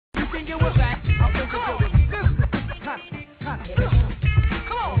think it was that. I think it was this.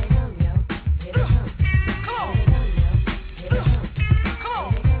 Come on.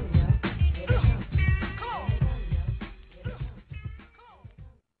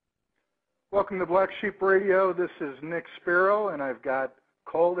 Welcome to Black Sheep Radio. This is Nick Spiro, and I've got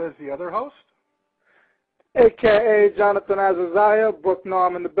Cold as the other host. A.K.A. Jonathan Azaziah, Book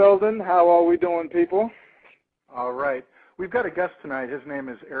Norm in the building. How are we doing, people? All right. We've got a guest tonight. His name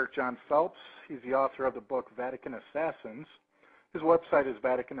is Jon Phelps. He's the author of the book Vatican Assassins. His website is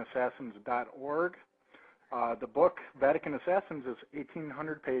vaticanassassins.org. The book, Vatican Assassins, is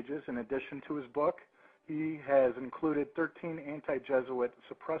 1,800 pages. In addition to his book, he has included 13 anti-Jesuit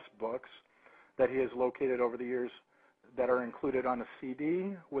suppressed books that he has located over the years that are included on a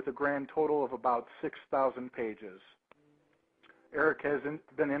CD with a grand total of about 6,000 pages. Eric has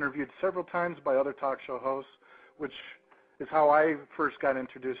been interviewed several times by other talk show hosts, which is how I first got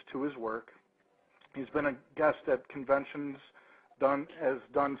introduced to his work. He's been a guest at conventions, has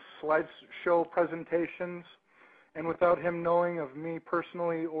done slideshow presentations, and without him knowing of me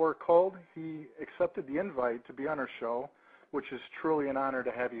personally or Cold, he accepted the invite to be on our show, which is truly an honor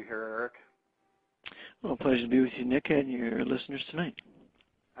to have you here, Eric. Well, pleasure to be with you, Nick, and your listeners tonight.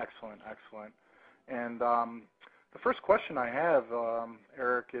 Excellent, excellent. And the first question I have,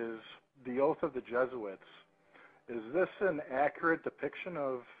 Eric, is the Oath of the Jesuits. Is this an accurate depiction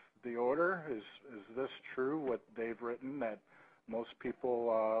of the order? Is this true, what they've written, that most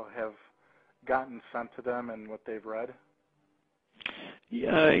people have gotten sent to them and what they've read?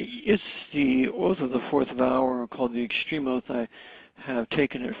 Yeah, it's the Oath of the Fourth Vow, or called the Extreme Oath. I have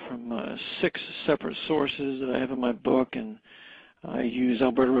taken it from 6 separate sources that I have in my book, and I use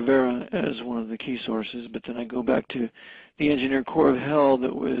Alberto Rivera as one of the key sources, but then I go back to the Engineer Corps of Hell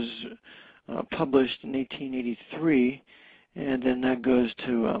that was published in 1883, and then that goes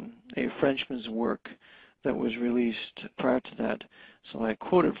to a Frenchman's work that was released prior to that. So I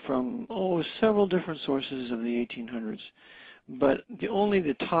quoted from several different sources of the 1800s, but only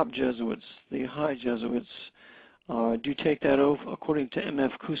the top Jesuits, the high Jesuits, do take that oath, according to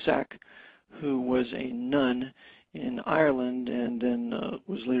M.F. Cusack, who was a nun in Ireland and then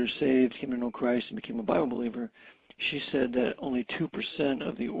was later saved, came to know Christ, and became a Bible believer. She said that only 2%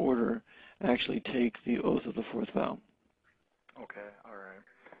 of the order actually take the Oath of the Fourth Vow. Okay, all right.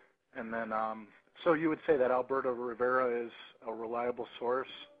 And then, so you would say that Alberto Rivera is a reliable source?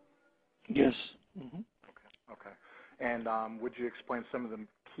 Yes. Mm-hmm. Okay. And would you explain some of the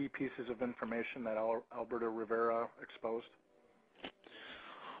key pieces of information that Alberto Rivera exposed?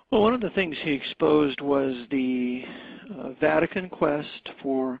 Well, one of the things he exposed was the Vatican quest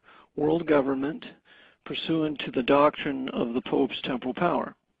for world government pursuant to the doctrine of the Pope's temporal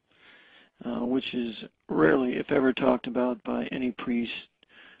power, which is rarely, if ever, talked about by any priest,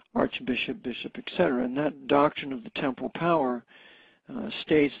 archbishop, bishop, etc. And that doctrine of the temporal power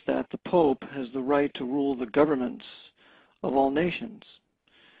states that the Pope has the right to rule the governments of all nations.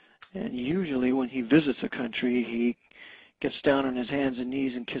 And usually when he visits a country, he gets down on his hands and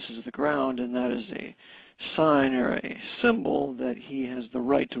knees and kisses the ground, and that is a sign or a symbol that he has the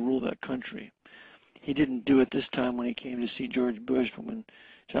right to rule that country. He didn't do it this time when he came to see George Bush, but when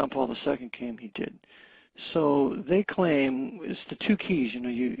John Paul II came, he did. So they claim it's the 2 keys.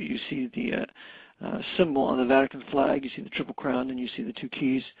 You see the symbol on the Vatican flag, you see the Triple Crown, and you see the 2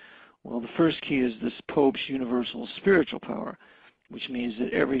 keys. Well, the first key is this Pope's universal spiritual power, which means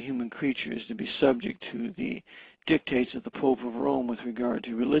that every human creature is to be subject to the dictates of the Pope of Rome with regard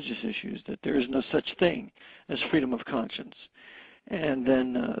to religious issues, that there is no such thing as freedom of conscience. And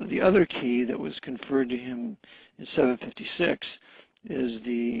then the other key that was conferred to him in 756 is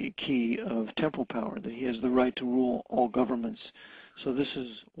the key of temporal power, that he has the right to rule all governments. So this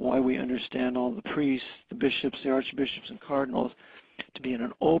is why we understand all the priests, the bishops, the archbishops, and cardinals to be in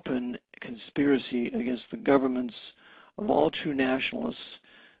an open conspiracy against the governments of all true nationalists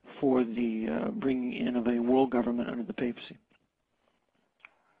for the bringing in of a world government under the papacy.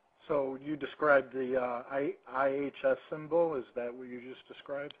 So you described the IHS symbol. Is that what you just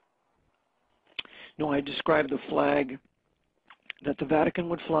described? No, I described the flag that the Vatican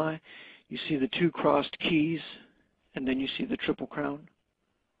would fly. You see the 2 crossed keys, and then you see the Triple Crown.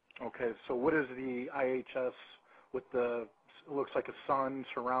 Okay, so what is the IHS with the, it looks like a sun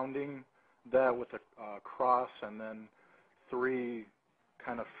surrounding that with a cross, and then 3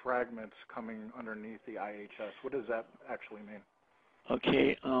 kind of fragments coming underneath the IHS. What does that actually mean?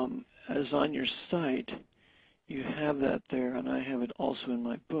 Okay, as on your site, you have that there, and I have it also in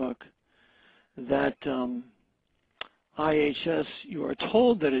my book, that IHS, you are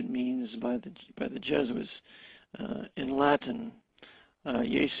told that it means by the Jesuits in Latin,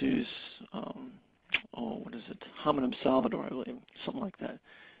 Jesus, what is it? Hominum Salvador, I believe, something like that.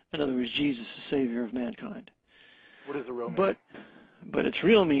 In other words, Jesus, the Savior of mankind. What is the real meaning? But its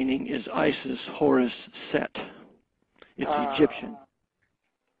real meaning is Isis, Horus, Set. It's Egyptian.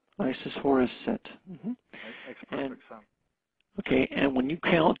 Isis, Horus, Set. Mm-hmm. Makes perfect sense. Okay, and when you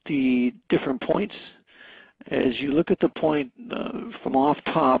count the different points, as you look at the point from off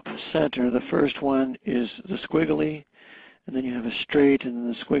top, center, the first one is the squiggly, and then you have a straight, and then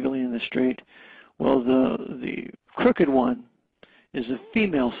the squiggly and the straight. Well, the crooked one is a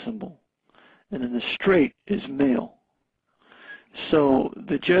female symbol, and then the straight is male. So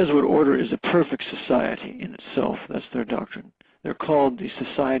the Jesuit order is a perfect society in itself. That's their doctrine. They're called the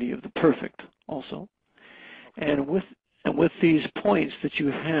Society of the Perfect also. And with these points that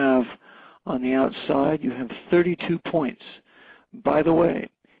you have on the outside, you have 32 points. By the way,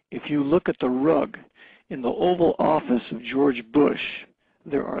 if you look at the rug in the Oval Office of George Bush,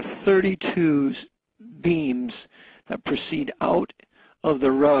 there are 32 beams that proceed out of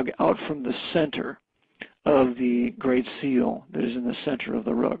the rug, out from the center of the Great Seal that is in the center of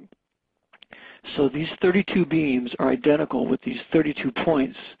the rug. So these 32 beams are identical with these 32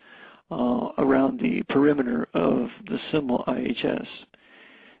 points around the perimeter of the symbol IHS.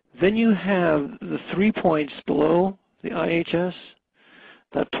 Then you have the 3 points below the IHS.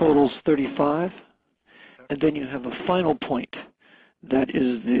 That totals 35. And then you have a final point that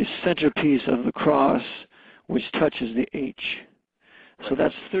is the centerpiece of the cross, which touches the H. So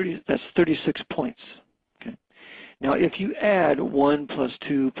that's 36 points. Okay. Now, if you add 1 plus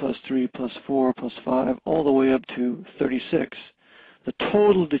 2 plus 3 plus 4 plus 5 all the way up to 36, the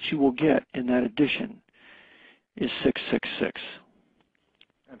total that you will get in that addition is 666.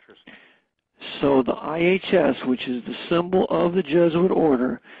 Interesting. So the IHS, which is the symbol of the Jesuit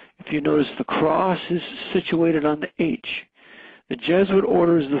order, if you notice the cross is situated on the H. The Jesuit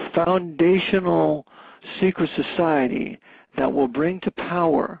order is the foundational secret society that will bring to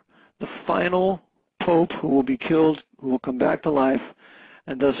power the final pope who will be killed, who will come back to life,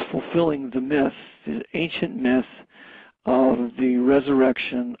 and thus fulfilling the myth, the ancient myth of the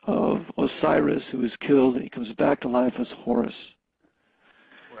resurrection of Osiris, who is killed, and he comes back to life as Horus.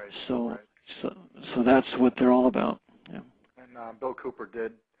 Right. So that's what they're all about. Yeah. And Bill Cooper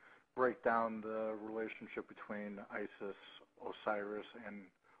did break down the relationship between Isis, Osiris, and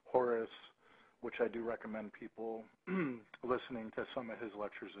Horus, which I do recommend people listening to some of his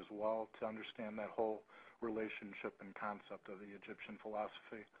lectures as well to understand that whole relationship and concept of the Egyptian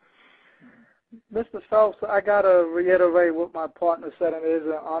philosophy. Mr. Phelps, I got to reiterate what my partner said, and it is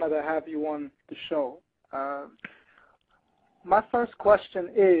an honor to have you on the show. My first question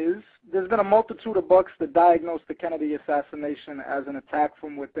is, there's been a multitude of books that diagnose the Kennedy assassination as an attack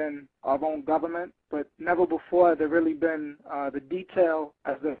from within our own government, but never before has there really been the detail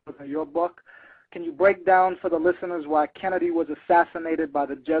as there was in your book. Can you break down for the listeners why Kennedy was assassinated by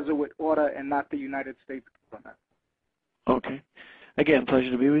the Jesuit order and not the United States government? Okay. Again,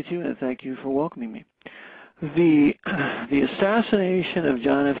 pleasure to be with you, and thank you for welcoming me. The assassination of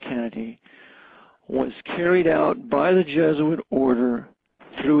John F. Kennedy was carried out by the Jesuit order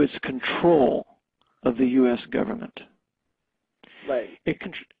through its control of the U.S. government. Right.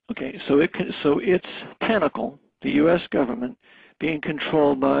 So its pinnacle, the U.S. government, being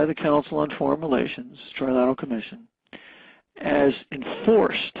controlled by the Council on Foreign Relations, Trilateral Commission, as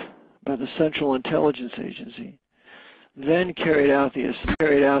enforced by the Central Intelligence Agency, then carried out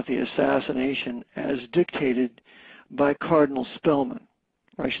the assassination as dictated by Cardinal Spellman,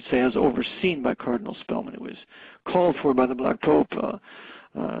 or I should say as overseen by Cardinal Spellman. It was called for by the Black Pope,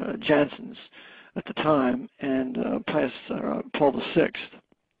 Jansen's at the time, and Paul VI.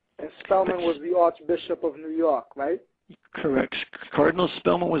 And Spellman was the Archbishop of New York, right? Correct. Cardinal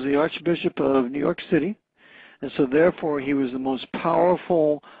Spellman was the Archbishop of New York City, and so therefore he was the most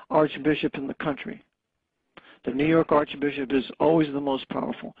powerful Archbishop in the country. The New York Archbishop is always the most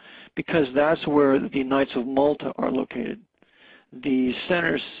powerful because that's where the Knights of Malta are located. The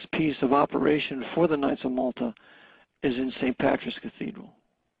centerpiece of operation for the Knights of Malta is in St. Patrick's Cathedral.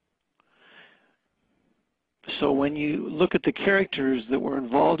 So when you look at the characters that were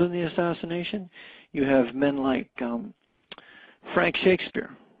involved in the assassination, you have men like Frank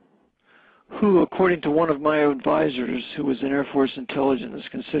Shakespeare, who, according to one of my advisors, who was in Air Force intelligence,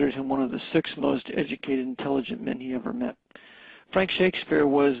 considered him one of the 6 most educated, intelligent men he ever met. Frank Shakespeare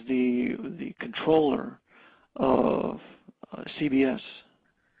was the controller of CBS.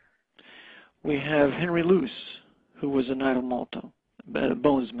 We have Henry Luce, who was a Knight of Malta, a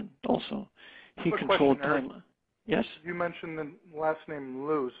bonesman also. He controlled time. Yes? You mentioned the last name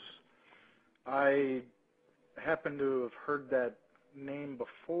Luce. I happen to have heard that name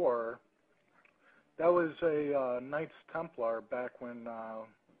before. That was a Knights Templar back when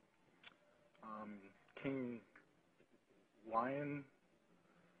King Lion,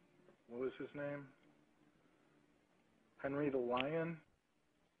 what was his name? Henry the Lion?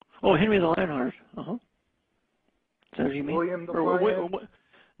 Oh, Henry the Lionheart. Uh-huh. Is that what you mean? William the Lion?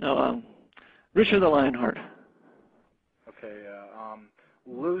 No, Richard the Lionheart. Okay,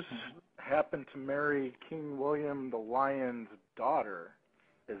 Luce happened to marry King William the Lion's daughter.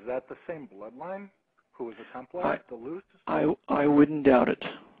 Is that the same bloodline? Who was a Templar? The Luce? I wouldn't doubt it,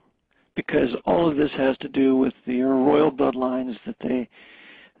 because all of this has to do with the royal bloodlines that they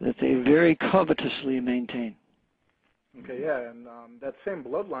very covetously maintain. Okay, yeah, and that same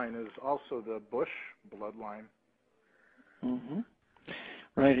bloodline is also the Bush bloodline. Mm-hmm.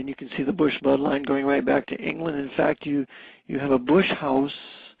 Right, and you can see the Bush bloodline going right back to England. In fact, you have a Bush house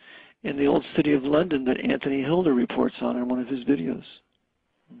in the old city of London that Anthony Hilder reports on in one of his videos.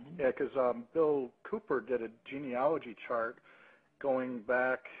 Mm-hmm. Yeah, because Bill Cooper did a genealogy chart going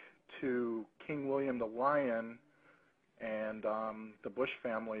back to King William the Lion, and the Bush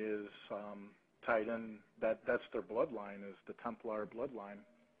family is tied in. That's their bloodline, is the Templar bloodline.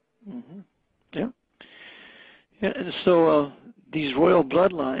 Mm-hmm. Yeah. Yeah, and so these royal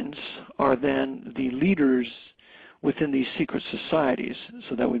bloodlines are then the leaders within these secret societies.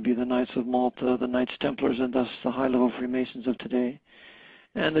 So that would be the Knights of Malta, the Knights Templars, and thus the high-level Freemasons of today,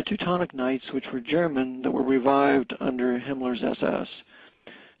 and the Teutonic Knights, which were German, that were revived under Himmler's SS.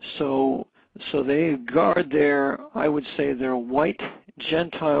 So they guard their, I would say, their white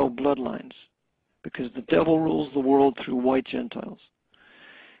Gentile bloodlines, because the devil rules the world through white Gentiles.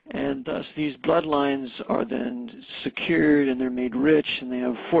 And thus these bloodlines are then secured, and they're made rich, and they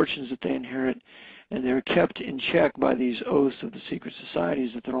have fortunes that they inherit, and they're kept in check by these oaths of the secret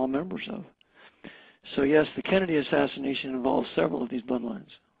societies that they're all members of. So yes, the Kennedy assassination involves several of these bloodlines.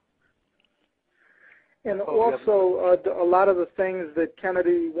 And also, a lot of the things that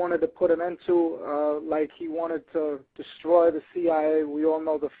Kennedy wanted to put an end to, like he wanted to destroy the CIA. We all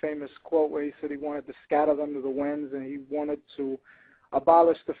know the famous quote where he said he wanted to scatter them to the winds, and he wanted to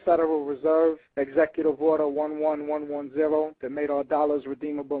abolish the Federal Reserve, Executive Order 11110, that made our dollars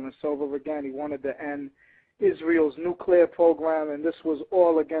redeemable in silver again. He wanted to end Israel's nuclear program, and this was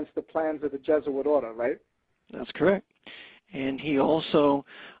all against the plans of the Jesuit order, right? That's correct. And he also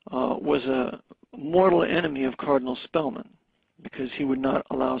was a mortal enemy of Cardinal Spellman, because he would not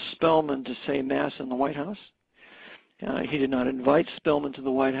allow Spellman to say Mass in the White House. He did not invite Spellman to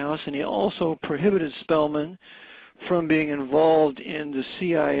the White House, and he also prohibited Spellman from being involved in the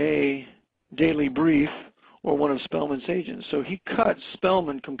CIA Daily Brief or one of Spellman's agents. So he cut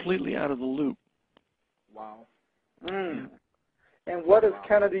Spellman completely out of the loop. Wow. Mm. And what is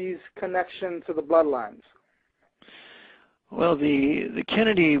Kennedy's connection to the bloodlines? Well, the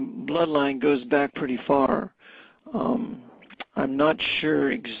Kennedy bloodline goes back pretty far. I'm not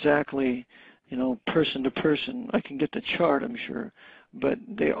sure exactly, person to person. I can get the chart, I'm sure. But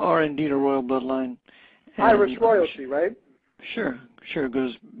they are indeed a royal bloodline. Irish royalty, right? Sure. It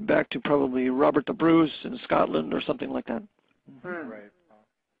goes back to probably Robert the Bruce in Scotland or something like that. Right.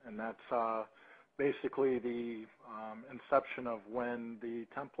 And that's basically the inception of when the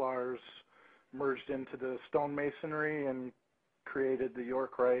Templars merged into the stonemasonry and created the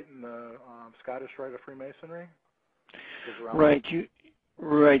York Rite and the Scottish Rite of Freemasonry. Right.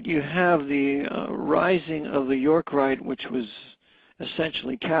 You have the rising of the York Rite, which was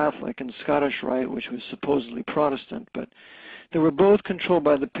essentially Catholic, and Scottish Rite, which was supposedly Protestant, but they were both controlled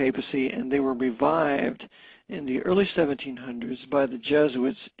by the papacy, and they were revived in the early 1700s by the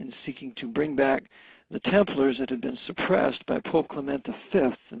Jesuits in seeking to bring back the Templars that had been suppressed by Pope Clement V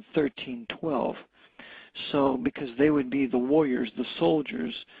in 1312. So, because they would be the warriors, the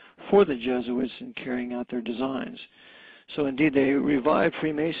soldiers for the Jesuits in carrying out their designs. So indeed, they revived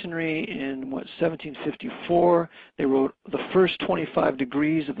Freemasonry in, 1754. They wrote the first 25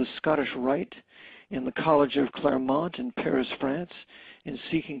 degrees of the Scottish Rite in the College of Clermont in Paris, France, in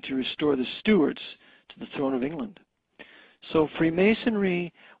seeking to restore the Stuarts to the throne of England. So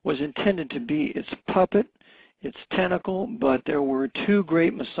Freemasonry was intended to be its puppet, its tentacle, but there were two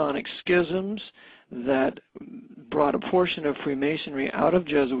great Masonic schisms that brought a portion of Freemasonry out of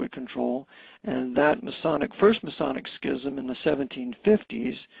Jesuit control, and that first Masonic schism in the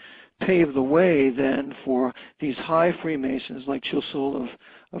 1750s paved the way then for these high Freemasons like Choiseul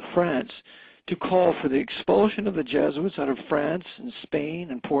of France to call for the expulsion of the Jesuits out of France and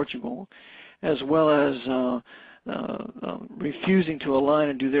Spain and Portugal, as well as refusing to align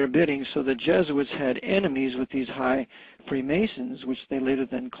and do their bidding. So the Jesuits had enemies with these high Freemasons, which they later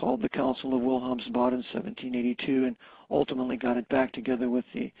then called the Council of Wilhelmsbad in 1782, and ultimately got it back together with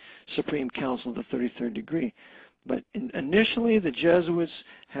the Supreme Council of the 33rd degree. But initially, the Jesuits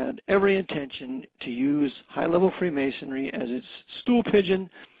had every intention to use high-level Freemasonry as its stool pigeon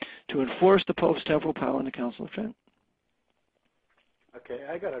to enforce the Pope's temporal power in the Council of Trent. Okay,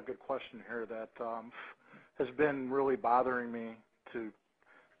 I got a good question here that has been really bothering me to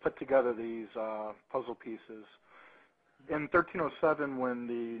put together these puzzle pieces. In 1307, when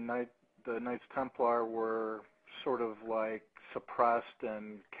the Knights Templar were sort of like suppressed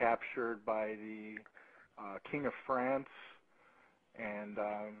and captured by the King of France, and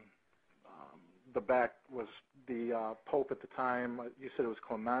the back was the Pope at the time. You said it was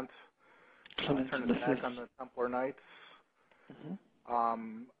Clement. Turned his back on the Templar Knights.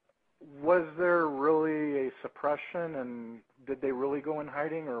 Mm-hmm. Was there really a suppression, and did they really go in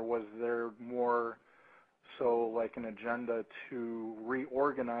hiding, or was there more so like an agenda to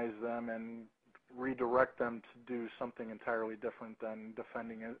reorganize them and redirect them to do something entirely different than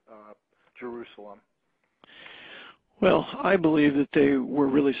defending Jerusalem? Well, I believe that they were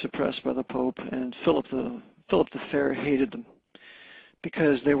really suppressed by the Pope, and Philip the Fair hated them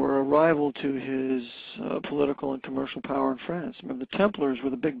because they were a rival to his political and commercial power in France. Remember, the Templars were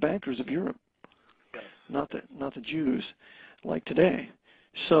the big bankers of Europe, yes. not the Jews like today.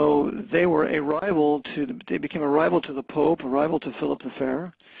 So they were they became a rival to the Pope, a rival to Philip the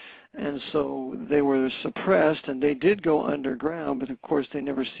Fair, and so they were suppressed, and they did go underground, but of course they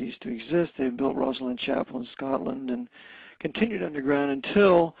never ceased to exist. They built Rosalind Chapel in Scotland and continued underground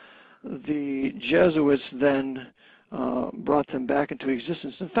until the Jesuits then brought them back into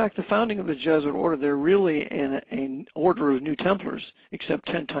existence. In fact, the founding of the Jesuit order, they're really an order of New Templars, except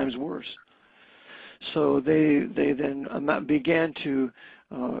 10 times worse. So they then began to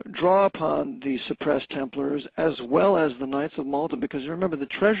draw upon the suppressed Templars as well as the Knights of Malta, because remember, the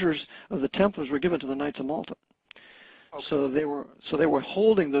treasures of the Templars were given to the Knights of Malta. Okay. So they were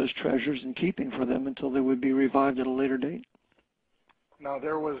holding those treasures and keeping for them until they would be revived at a later date. Now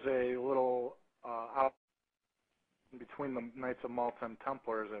there was a little out between the Knights of Malta and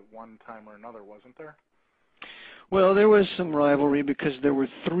Templars at one time or another, wasn't there? Well, there was some rivalry because there were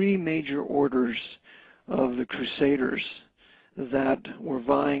 3 major orders of the Crusaders that were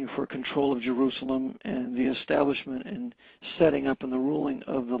vying for control of Jerusalem and the establishment and setting up and the ruling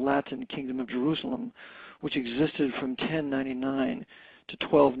of the Latin Kingdom of Jerusalem, which existed from 1099 to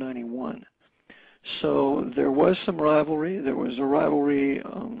 1291. So there was some rivalry. There was a rivalry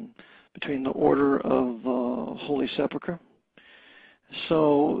between the Order of the Holy Sepulchre.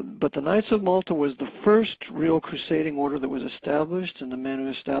 So, but the Knights of Malta was the first real crusading order that was established, and the man who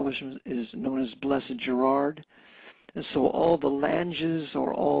established it is known as Blessed Gerard. And so all the langes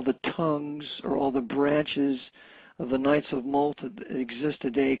or all the tongues or all the branches of the Knights of Malta that exist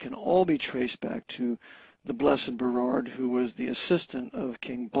today can all be traced back to the Blessed Gerard, who was the assistant of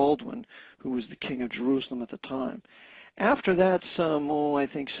King Baldwin, who was the king of Jerusalem at the time. After that, I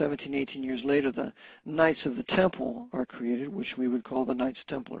think 17, 18 years later, the Knights of the Temple are created, which we would call the Knights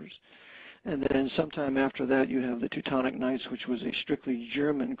Templars. And then sometime after that, you have the Teutonic Knights, which was a strictly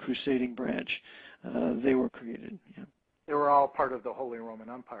German crusading branch. They were created. Yeah. They were all part of the Holy Roman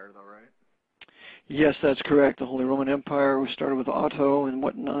Empire, though, right? Yes, that's correct. The Holy Roman Empire was started with Otto in,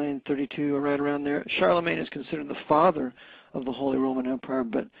 932 or right around there. Charlemagne is considered the father of the Holy Roman Empire,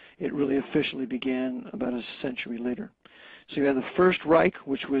 but it really officially began about a century later. So you have the First Reich,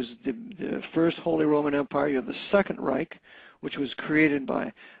 which was the first Holy Roman Empire. You have the Second Reich, which was created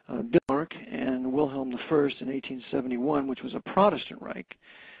by Bismarck and Wilhelm I in 1871, which was a Protestant Reich.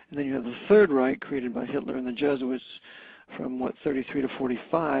 And then you have the Third Reich, created by Hitler and the Jesuits from, 33 to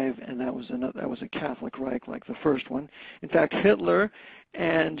 45, and that was a Catholic Reich like the first one. In fact, Hitler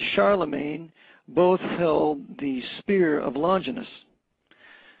and Charlemagne both held the Spear of Longinus.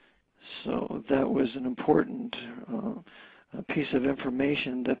 So that was an important piece of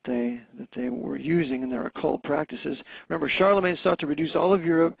information that they were using in their occult practices. Remember, Charlemagne sought to reduce all of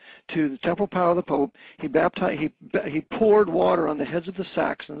Europe to the temporal power of the Pope. He poured water on the heads of the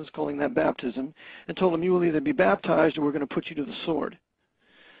Saxons, calling that baptism, and told them, you will either be baptized or we're going to put you to the sword.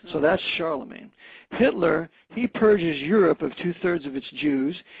 So that's Charlemagne. Hitler, he purges Europe of 2/3 of its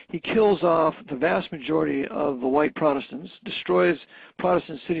Jews. He kills off the vast majority of the white Protestants, destroys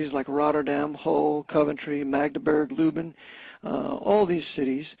Protestant cities like Rotterdam, Hull, Coventry, Magdeburg, Leuven, all these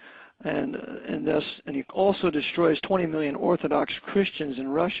cities, and he also destroys 20 million Orthodox Christians in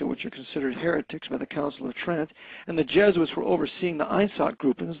Russia, which are considered heretics by the Council of Trent. And the Jesuits were overseeing the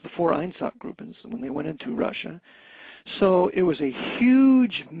Einsatzgruppens, the 4 Einsatzgruppens, when they went into Russia. So it was a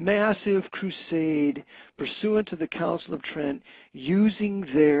huge, massive crusade pursuant to the Council of Trent, using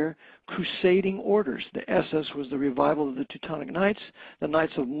their crusading orders. The SS was the revival of the Teutonic Knights. The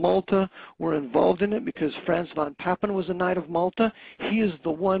Knights of Malta were involved in it because Franz von Papen was a Knight of Malta. He is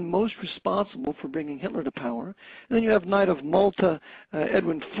the one most responsible for bringing Hitler to power. And then you have Knight of Malta,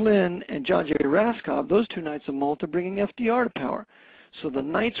 Edwin Flynn, and John J. Raskob, those two Knights of Malta, bringing FDR to power. So the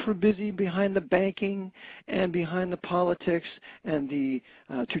Knights were busy behind the banking and behind the politics, and the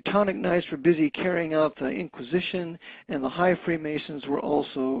Teutonic Knights were busy carrying out the Inquisition, and the High Freemasons were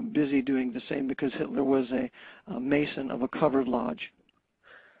also busy doing the same because Hitler was a Mason of a covered lodge.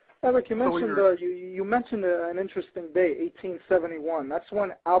 Eric, you mentioned you mentioned an interesting date, 1871. That's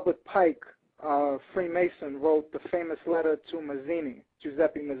when Albert Pike, Freemason, wrote the famous letter to Mazzini,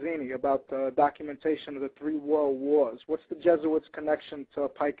 Giuseppe Mazzini, about the documentation of the 3 world wars. What's the Jesuits' connection to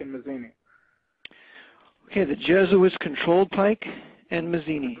Pike and Mazzini? Okay, the Jesuits controlled Pike and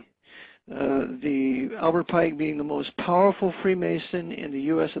Mazzini. The Albert Pike being the most powerful Freemason in the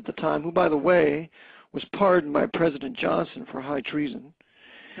U.S. at the time, who, by the way, was pardoned by President Johnson for high treason.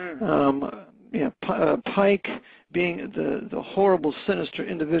 Pike, being the horrible, sinister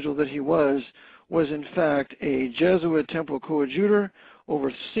individual that he was in fact a Jesuit temporal coadjutor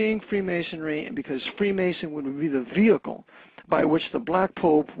overseeing Freemasonry, because Freemason would be the vehicle by which the Black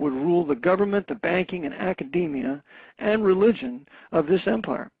Pope would rule the government, the banking, and academia, and religion of this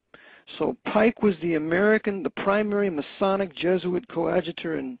empire. So Pike was the primary Masonic Jesuit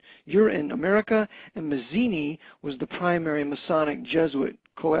coadjutor in America, and Mazzini was the primary Masonic Jesuit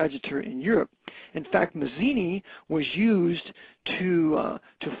coadjutor in Europe. In fact, Mazzini was used to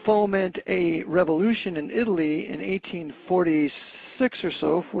foment a revolution in Italy in 1846 or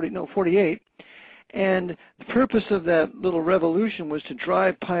so, 48, and the purpose of that little revolution was to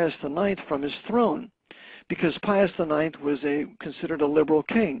drive Pius IX from his throne, because Pius IX was considered a liberal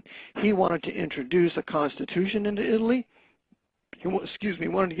king. He wanted to introduce a constitution into Italy. He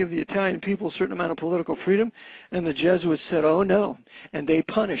wanted to give the Italian people a certain amount of political freedom, and the Jesuits said, oh no, and they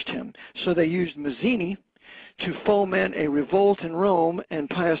punished him. So they used Mazzini to foment a revolt in Rome, and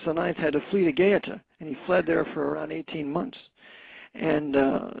Pius IX had to flee to Gaeta, and he fled there for around 18 months. And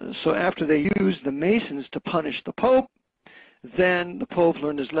so after they used the Masons to punish the Pope, then the Pope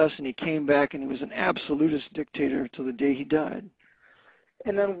learned his lesson. He came back, and he was an absolutist dictator till the day he died.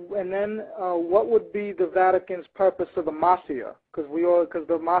 And then, what would be the Vatican's purpose of the Mafia? Because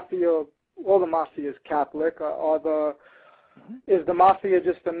the Mafia, all the Mafia is Catholic. Is the Mafia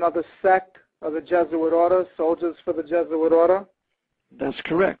just another sect of the Jesuit order, soldiers for the Jesuit order? That's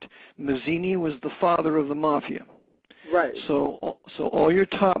correct. Mazzini was the father of the Mafia. Right. So all your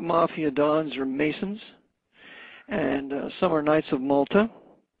top Mafia dons are Masons, and some are Knights of Malta,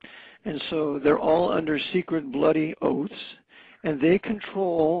 and so they're all under secret bloody oaths, and they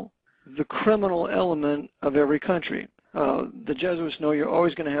control the criminal element of every country. The Jesuits know you're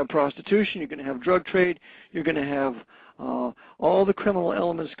always going to have prostitution, you're going to have drug trade, you're going to have all the criminal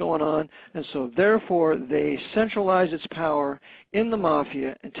elements going on, and so therefore they centralize its power in the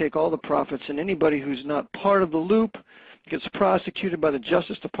Mafia and take all the profits, and anybody who's not part of the loop gets prosecuted by the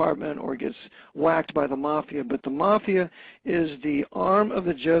Justice Department or gets whacked by the Mafia. But the Mafia is the arm of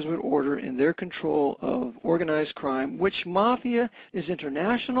the Jesuit order in their control of organized crime, which Mafia is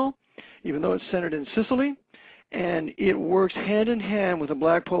international, even though it's centered in Sicily, and it works hand in hand with the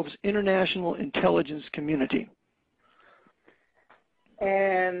Black Pope's international intelligence community.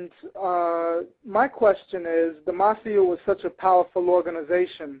 And my question is, the Mafia was such a powerful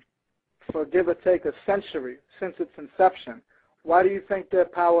organization for give or take a century since its inception. Why do you think their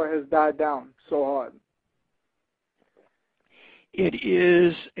power has died down so hard? It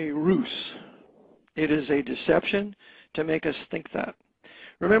is a ruse. It is a deception to make us think that.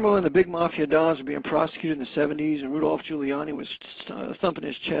 Remember when the big Mafia dons were being prosecuted in the 70s and Rudolph Giuliani was thumping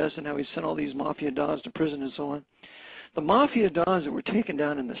his chest and how he sent all these Mafia dons to prison and so on? The Mafia dons that were taken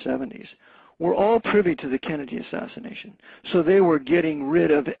down in the 70s were all privy to the Kennedy assassination. So they were getting rid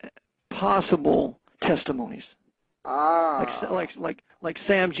of possible testimonies. Like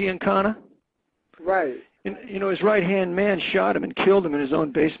Sam Giancana. Right. And, his right-hand man shot him and killed him in his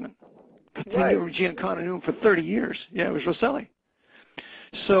own basement. Right. Giancana knew him for 30 years. Yeah, it was Rosselli.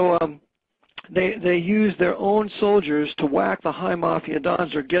 So they used their own soldiers to whack the high Mafia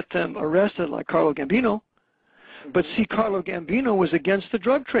dons or get them arrested, like Carlo Gambino. But see, Carlo Gambino was against the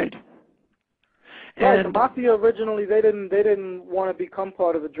drug trade. Right, and the Mafia originally they didn't want to become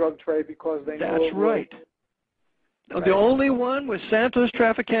part of the drug trade because they knew that's right. Right. The only one was Santos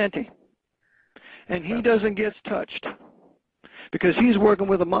Trafficante, and he doesn't get touched because he's working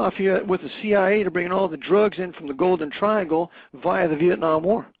with the Mafia, with the CIA, to bring all the drugs in from the Golden Triangle via the Vietnam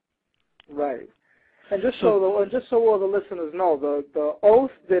War. Right. And just so all the listeners know, the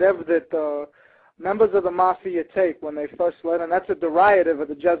oath that the members of the Mafia take when they first learn, and that's a derivative of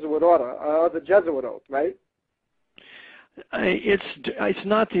the Jesuit order, or the Jesuit oath, right? It's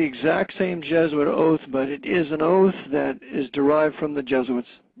not the exact same Jesuit oath, but it is an oath that is derived from the Jesuits.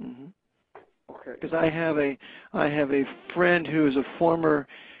 Mm-hmm. Okay. Because I have a friend who is a former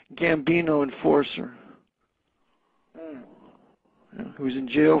Gambino enforcer, who was in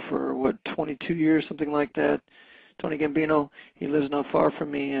jail for 22 years, something like that. Tony Gambino. He lives not far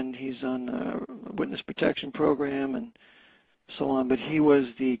from me, and he's on a witness protection program and so on. But he was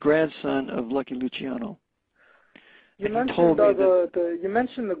the grandson of Lucky Luciano. You mentioned you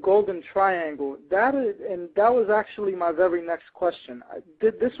mentioned the Golden Triangle. That was actually my very next question.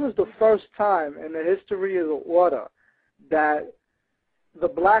 This was the first time in the history of the order that the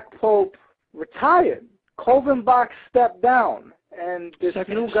Black Pope retired. Kolvenbach stepped down, and this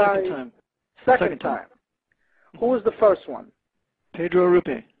new guy. Second time. Who was the first one? Pedro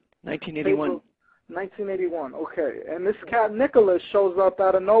Arrupe, 1981. 1981. Okay, and this cat Nicholas shows up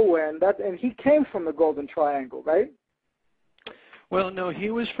out of nowhere, and he came from the Golden Triangle, right? Well, no, he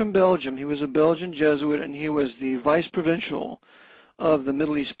was from Belgium. He was a Belgian Jesuit, and he was the vice provincial of the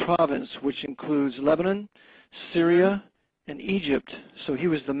Middle East province, which includes Lebanon, Syria, and Egypt. So he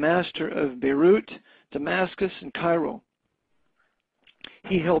was the master of Beirut, Damascus, and Cairo.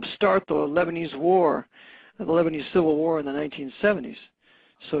 He helped start the Lebanese War, the Lebanese Civil War in the 1970s.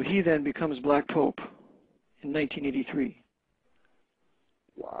 So he then becomes Black Pope in 1983.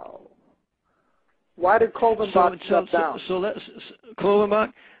 Wow. Why did Kolvenbach step down?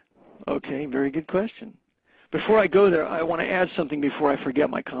 Kolvenbach? Okay, very good question. Before I go there, I want to add something before I forget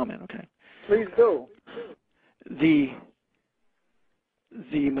my comment, okay? Please do. The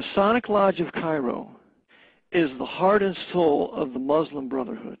Masonic Lodge of Cairo is the heart and soul of the Muslim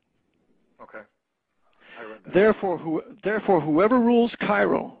Brotherhood. Okay. I read that. Therefore, whoever rules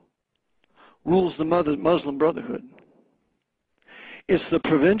Cairo rules the Muslim Brotherhood. It's the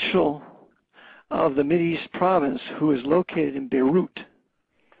provincial of the Mideast province who is located in Beirut.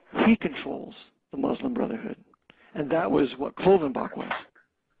 He controls the Muslim Brotherhood. And that was what Kolvenbach was.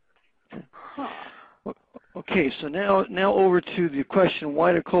 Okay, so now over to the question,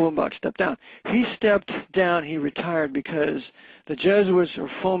 why did Kolvenbach step down? He stepped down, he retired because the Jesuits are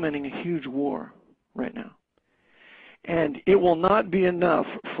fomenting a huge war right now. And it will not be enough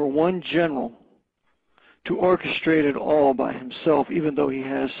for one general to orchestrate it all by himself, even though he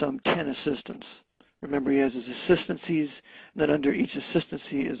has some 10 assistants. Remember, he has his assistancies, and then under each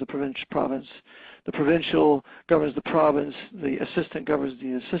assistancy is a province. The provincial governs the province, the assistant governs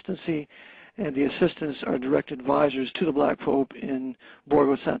the assistancy, and the assistants are direct advisors to the Black Pope in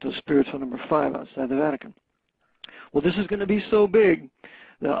Borgo Santo Spirito number 5 outside the Vatican. Well, this is going to be so big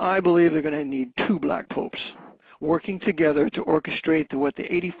that I believe they're going to need 2 Black Popes working together to orchestrate the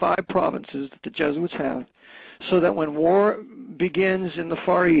 85 provinces that the Jesuits have, so that when war begins in the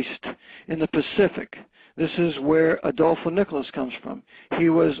Far East, in the Pacific, this is where Adolfo Nicolas comes from. He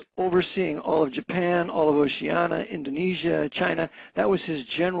was overseeing all of Japan, all of Oceania, Indonesia, China. That was his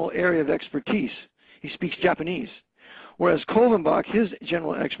general area of expertise. He speaks Japanese. Whereas Kolvenbach, his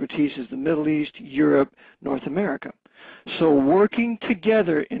general expertise is the Middle East, Europe, North America. So working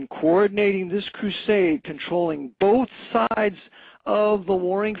together in coordinating this crusade, controlling both sides of the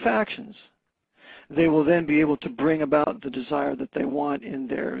warring factions, they will then be able to bring about the desire that they want in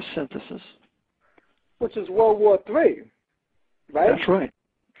their synthesis. Which is World War III, right? That's right.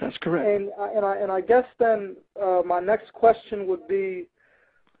 That's correct. And I guess then my next question would be,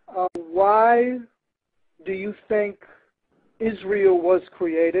 why do you think Israel was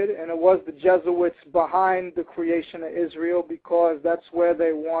created, and it was the Jesuits behind the creation of Israel, because that's where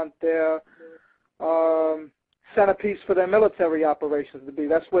they want their centerpiece for their military operations to be.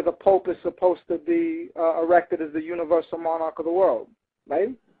 That's where the Pope is supposed to be erected as the universal monarch of the world, right?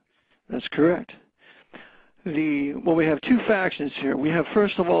 That's correct. Well, we have 2 factions here. We have,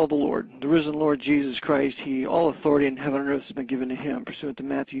 first of all, the Lord, the risen Lord Jesus Christ. All authority in heaven and earth has been given to him, pursuant to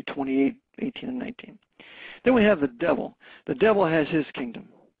Matthew 28:18 and 19. Then we have the devil. The devil has his kingdom,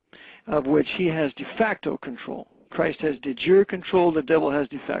 of which he has de facto control. Christ has de jure control, the devil has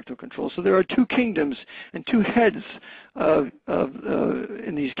de facto control. So there are 2 kingdoms and 2 heads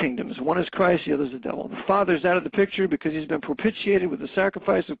in these kingdoms. One is Christ, the other is the devil. The Father's out of the picture because he's been propitiated with the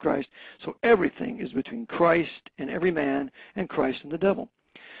sacrifice of Christ. So everything is between Christ and every man, and Christ and the devil.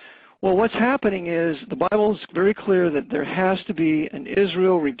 Well, what's happening is the Bible is very clear that there has to be an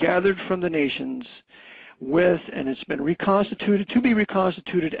Israel regathered from the nations, and it's been reconstituted, to be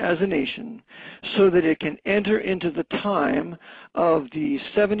reconstituted as a nation, so that it can enter into the time of the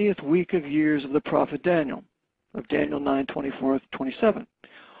 70th week of years of the prophet Daniel, of Daniel 9:24-27.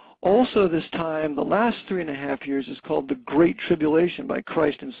 Also this time, the last 3.5 years, is called the Great Tribulation by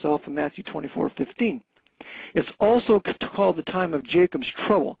Christ himself in Matthew 24:15. It's also called the time of Jacob's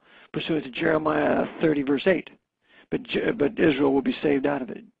trouble, pursuant to Jeremiah 30, verse 8. But Israel will be saved out of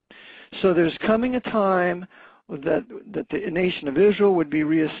it. So there's coming a time that the nation of Israel would be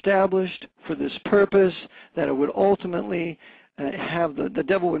reestablished for this purpose, that it would ultimately have the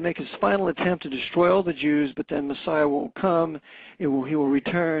devil would make his final attempt to destroy all the Jews, but then Messiah will come, he will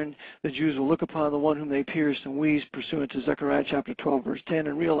return, the Jews will look upon the one whom they pierced and weep, pursuant to Zechariah chapter 12, verse 10,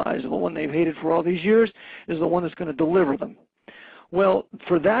 and realize that the one they've hated for all these years is the one that's going to deliver them. Well,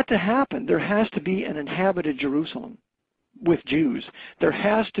 for that to happen, there has to be an inhabited Jerusalem with Jews. There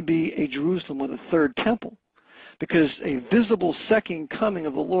has to be a Jerusalem with a third temple, because a visible second coming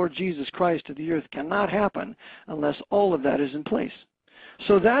of the Lord Jesus Christ to the earth cannot happen unless all of that is in place.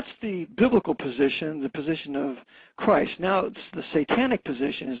 So that's the biblical position, the position of Christ. Now, the satanic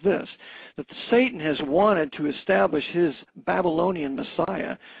position is this, that Satan has wanted to establish his Babylonian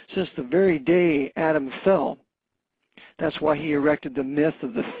Messiah since the very day Adam fell. That's why he erected the myth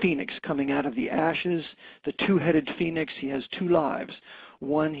of the phoenix coming out of the ashes, the two-headed phoenix. He has two lives.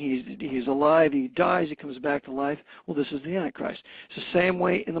 One, he's alive, he dies, he comes back to life. Well, this is the Antichrist. It's the same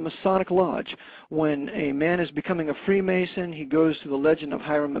way in the Masonic Lodge. When a man is becoming a Freemason, he goes to the legend of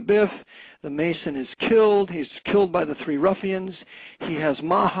Hiram Abiff. The Mason is killed. He's killed by the three ruffians. He has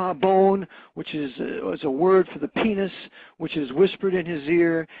Maha Bone, which is a word for the penis, which is whispered in his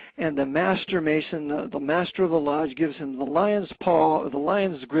ear. And the Master Mason, the Master of the Lodge, gives him the lion's paw, or the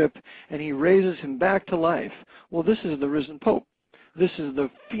lion's grip, and he raises him back to life. Well, this is the risen Pope. This is the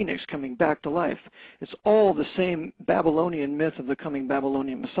phoenix coming back to life. It's all the same Babylonian myth of the coming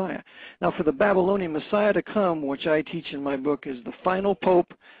Babylonian Messiah. Now, for the Babylonian Messiah to come, which I teach in my book, is the final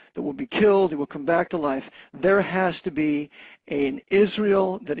Pope that will be killed, he will come back to life. There has to be an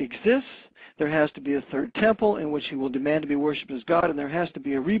Israel that exists. There has to be a third temple in which he will demand to be worshipped as God, and there has to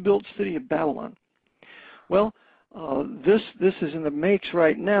be a rebuilt city of Babylon. Well, this is in the makes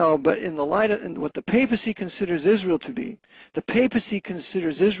right now, but in the light of what the papacy considers Israel to be, the papacy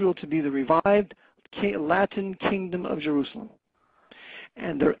considers Israel to be the revived Latin kingdom of Jerusalem.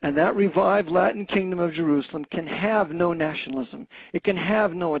 And that revived Latin kingdom of Jerusalem can have no nationalism. It can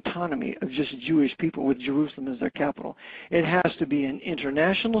have no autonomy of just Jewish people with Jerusalem as their capital. It has to be an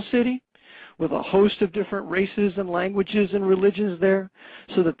international city with a host of different races and languages and religions there,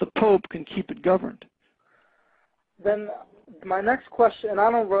 so that the Pope can keep it governed. Then my next question, and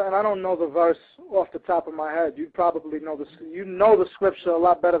I don't know the verse off the top of my head. You probably know the scripture a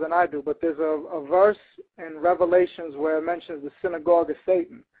lot better than I do. But there's a verse in Revelations where it mentions the synagogue of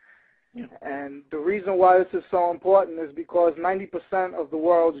Satan. Yeah. And the reason why this is so important is because 90% of the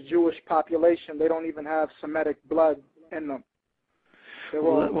world's Jewish population, they don't even have Semitic blood in them.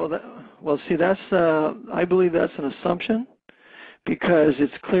 See, that's I believe that's an assumption, because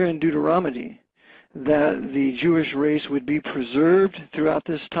it's clear in Deuteronomy that the Jewish race would be preserved throughout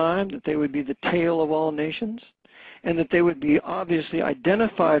this time, that they would be the tail of all nations, and that they would be obviously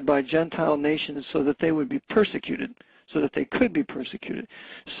identified by Gentile nations so that they would be persecuted, so that they could be persecuted.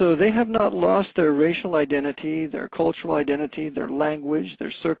 So they have not lost their racial identity, their cultural identity, their language,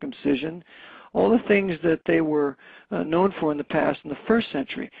 their circumcision, all the things that they were known for in the past, in the first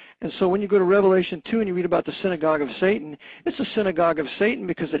century. And so when you go to Revelation 2 and you read about the synagogue of Satan, it's a synagogue of Satan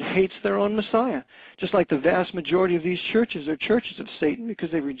because it hates their own Messiah. Just like the vast majority of these churches are churches of Satan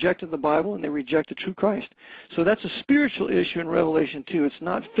because they rejected the Bible and they rejected true Christ. So that's a spiritual issue in Revelation 2. It's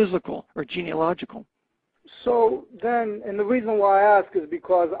not physical or genealogical. So then, and the reason why I ask is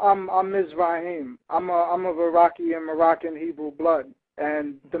because I'm Mizrahim. I'm of Iraqi and Moroccan Hebrew blood.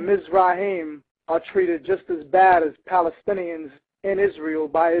 And the Mizrahim are treated just as bad as Palestinians in Israel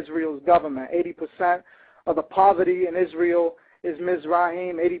by Israel's government. 80% of the poverty in Israel is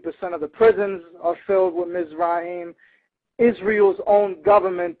Mizrahim. 80% of the prisons are filled with Mizrahim. Israel's own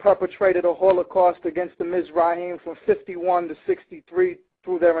government perpetrated a Holocaust against the Mizrahim from 51 to 63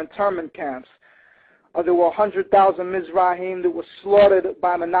 through their internment camps. There were 100,000 Mizrahim that were slaughtered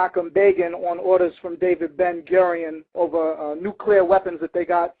by Menachem Begin on orders from David Ben-Gurion over nuclear weapons that they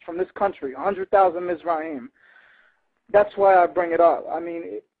got from this country. 100,000 Mizrahim. That's why I bring it up. I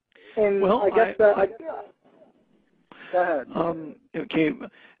mean, go ahead. Okay,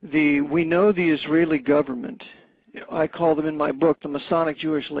 we know the Israeli government. I call them in my book the Masonic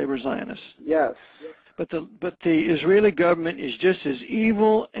Jewish Labor Zionists. Yes. But the Israeli government is just as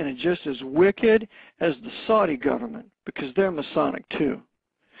evil and just as wicked as the Saudi government, because they're Masonic too.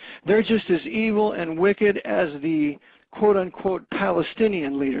 They're just as evil and wicked as the quote-unquote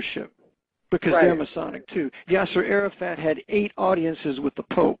Palestinian leadership, because they're Masonic too. Yasser Arafat had 8 audiences with the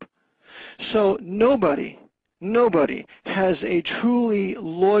Pope. So nobody has a truly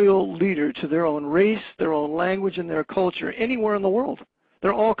loyal leader to their own race, their own language, and their culture anywhere in the world.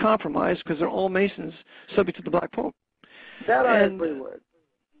 They're all compromised because they're all Masons subject to the Black Pope. That I agree with.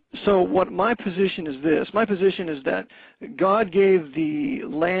 So what my position is this. My position is that God gave the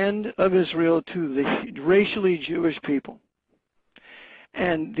land of Israel to the racially Jewish people.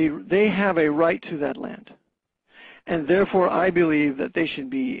 And they have a right to that land. And therefore I believe that they should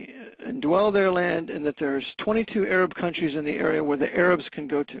be dwell their land, and that there's 22 Arab countries in the area where the Arabs can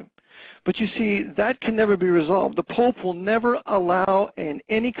go to. But you see, that can never be resolved. The Pope will never allow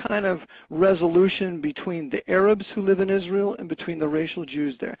any kind of resolution between the Arabs who live in Israel and between the racial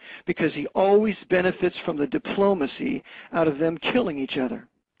Jews there, because he always benefits from the diplomacy out of them killing each other.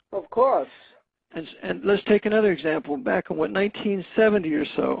 Of course. And let's take another example. Back in, 1970 or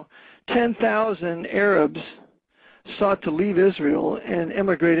so, 10,000 Arabs sought to leave Israel and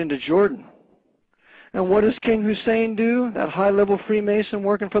emigrate into Jordan. And what does King Hussein do, that high-level Freemason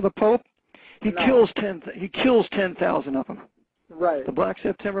working for the Pope? He kills 10,000 of them. Right. The Black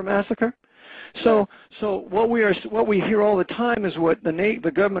September Massacre. So what we hear all the time is what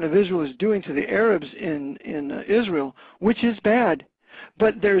the government of Israel is doing to the Arabs in Israel, which is bad.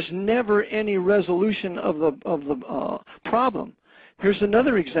 But there's never any resolution of the problem. Here's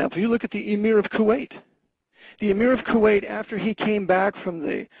another example. You look at the Emir of Kuwait. The Emir of Kuwait, after he came back from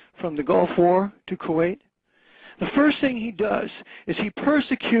the Gulf War to Kuwait, the first thing he does is he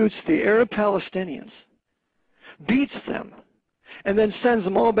persecutes the Arab Palestinians, beats them, and then sends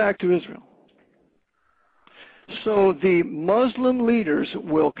them all back to Israel. So the Muslim leaders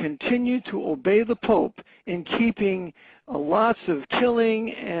will continue to obey the Pope in keeping lots of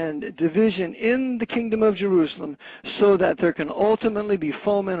killing and division in the Kingdom of Jerusalem, so that there can ultimately be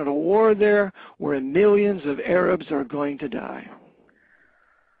fomented a war there where millions of Arabs are going to die.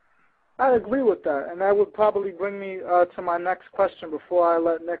 I agree with that, and that would probably bring me to my next question before I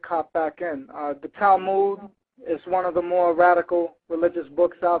let Nick hop back in. The Talmud is one of the more radical religious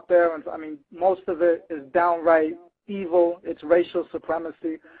books out there, and I mean, most of it is downright evil. It's racial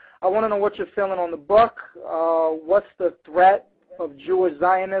supremacy. I want to know what you're feeling on the book. What's the threat of Jewish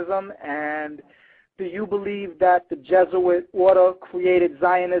Zionism, and do you believe that the Jesuit order created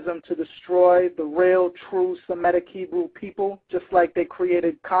Zionism to destroy the real, true Semitic Hebrew people, just like they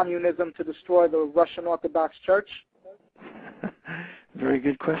created communism to destroy the Russian Orthodox Church? Very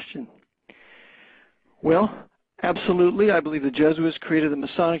good question. Well, absolutely. I believe the Jesuits created the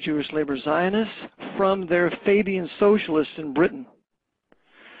Masonic Jewish Labor Zionists from their Fabian socialists in Britain.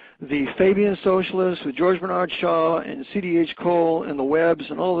 The Fabian socialists with George Bernard Shaw and C.D.H. Cole and the Webbs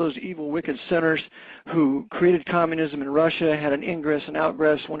and all those evil, wicked sinners who created communism in Russia, had an ingress and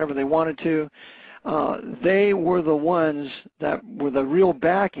outgress whenever they wanted to. They were the ones that were the real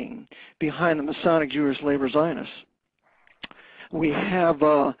backing behind the Masonic Jewish Labor Zionists. We have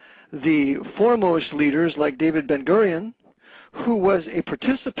the foremost leaders like David Ben-Gurion, who was a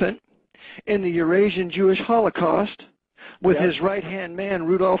participant in the Eurasian Jewish Holocaust, with his right-hand man,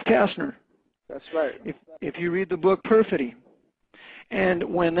 Rudolf Kastner. That's right. If you read the book Perfidy. And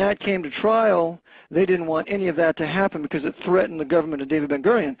when that came to trial, they didn't want any of that to happen because it threatened the government of David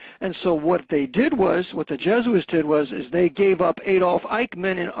Ben-Gurion. And so what they did was, what the Jesuits did was, is they gave up Adolf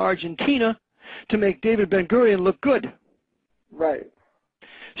Eichmann in Argentina to make David Ben-Gurion look good. Right.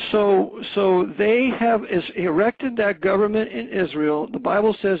 So they have erected that government in Israel. The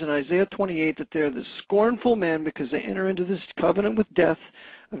Bible says in Isaiah 28 that they're the scornful men because they enter into this covenant with death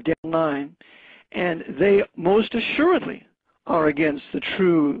of Daniel 9, and they most assuredly are against the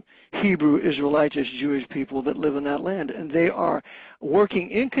true Hebrew Israelitish Jewish people that live in that land, and they are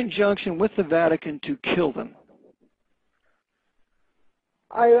working in conjunction with the Vatican to kill them.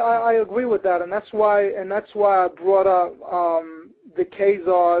 I agree with that, and that's why I brought up the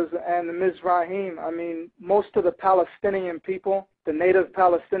Khazars and the Mizrahim. I mean, most of the Palestinian people, the native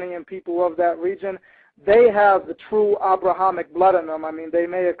Palestinian people of that region, they have the true Abrahamic blood in them. I mean, they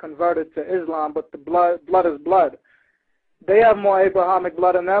may have converted to Islam, but the blood is blood. They have more Abrahamic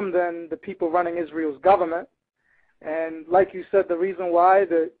blood in them than the people running Israel's government. And like you said, the reason why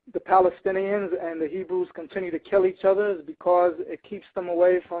the Palestinians and the Hebrews continue to kill each other is because it keeps them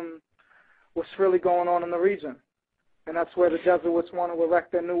away from what's really going on in the region. And that's where the Jesuits want to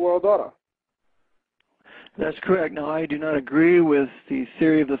erect their New World Order. That's correct. Now, I do not agree with the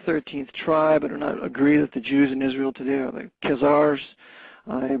theory of the 13th tribe. I do not agree that the Jews in Israel today are the Khazars.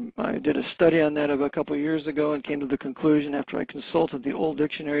 I did a study on that a couple of years ago and came to the conclusion after I consulted the old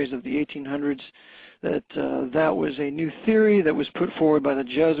dictionaries of the 1800s that that was a new theory that was put forward by the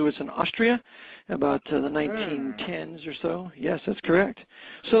Jesuits in Austria about the 1910s or so. Yes, that's correct.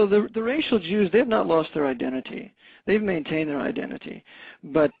 So the racial Jews, they have not lost their identity. They've maintained their identity,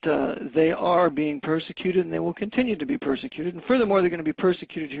 but they are being persecuted, and they will continue to be persecuted. And furthermore, they're going to be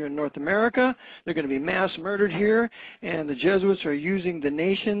persecuted here in North America. They're going to be mass murdered here, and the Jesuits are using the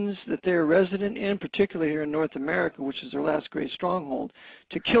nations that they're resident in, particularly here in North America, which is their last great stronghold,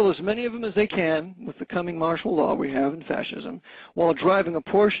 to kill as many of them as they can with the coming martial law we have in fascism, while driving a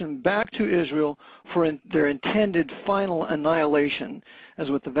portion back to Israel for their intended final annihilation, as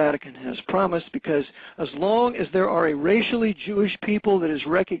what the Vatican has promised, because as long as there are a racially Jewish people that is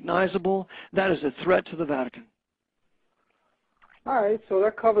recognizable, that is a threat to the Vatican. All right, so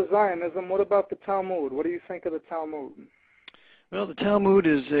that covers Zionism. What about the Talmud? What do you think of the Talmud? Well, the Talmud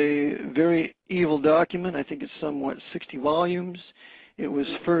is a very evil document. I think it's somewhat 60 volumes. It was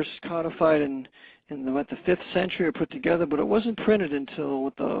first codified in the 5th century or put together, but it wasn't printed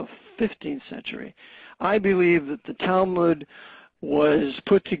until the 15th century. I believe that the Talmud was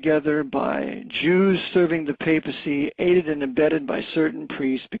put together by Jews serving the papacy, aided and abetted by certain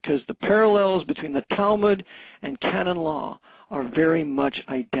priests, because the parallels between the Talmud and canon law are very much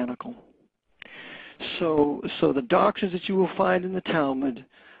identical. So the doctrines that you will find in the Talmud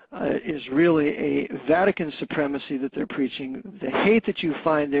is really a Vatican supremacy that they're preaching. The hate that you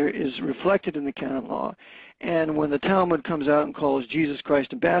find there is reflected in the canon law. And when the Talmud comes out and calls Jesus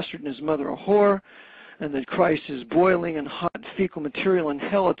Christ a bastard and his mother a whore, and that Christ is boiling in hot fecal material in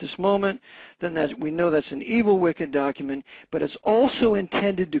hell at this moment, then we know that's an evil, wicked document, but it's also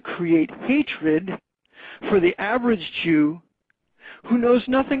intended to create hatred for the average Jew who knows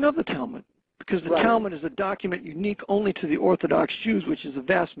nothing of the Talmud, because the Talmud is a document unique only to the Orthodox Jews, which is a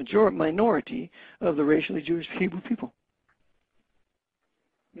vast minority of the racially Jewish Hebrew people.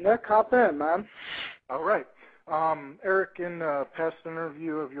 Nick, hop in, man. All right. Eric, in a past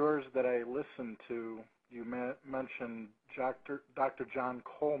interview of yours that I listened to, you mentioned Dr. John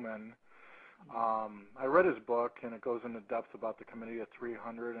Coleman. I read his book, and it goes into depth about the Committee of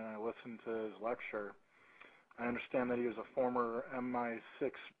 300, and I listened to his lecture. I understand that he was a former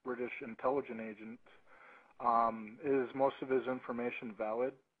MI6 British intelligence agent. Is most of his information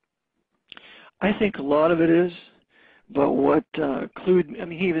valid? I think a lot of it is. But what he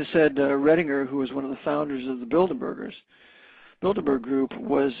even said Redinger, who was one of the founders of the Bilderberg Group,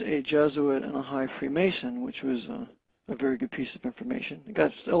 was a Jesuit and a High Freemason, which was a very good piece of information. It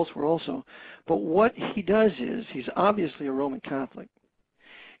got elsewhere also. But what he does is, he's obviously a Roman Catholic,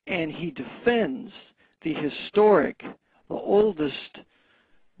 and he defends the historic, the oldest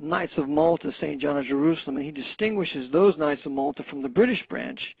Knights of Malta, St. John of Jerusalem, and he distinguishes those Knights of Malta from the British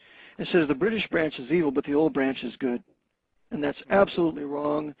branch and says the British branch is evil, but the old branch is good. And that's absolutely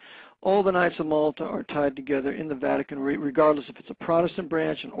wrong. All the Knights of Malta are tied together in the Vatican, regardless if it's a Protestant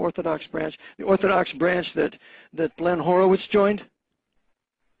branch, an Orthodox branch, the Orthodox branch that Glenn Horowitz joined.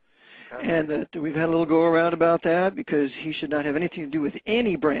 And that we've had a little go-around about that, because he should not have anything to do with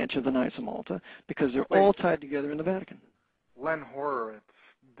any branch of the Knights of Malta, because they're all tied together in the Vatican. Glenn Horowitz,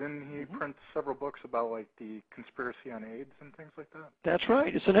 didn't he print several books about, like, the conspiracy on AIDS and things like that? That's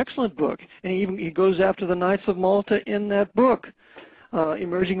right. It's an excellent book. And he goes after the Knights of Malta in that book,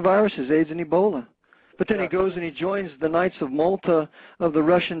 Emerging Viruses, AIDS and Ebola. But then he goes and he joins the Knights of Malta of the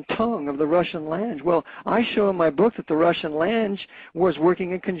Russian tongue, of the Russian language. Well, I show in my book that the Russian language was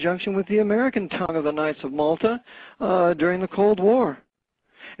working in conjunction with the American tongue of the Knights of Malta during the Cold War.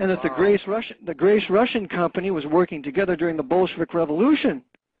 And that the Grace Russian Company was working together during the Bolshevik Revolution.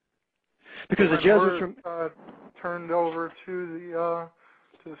 Because the Jesuits turned over to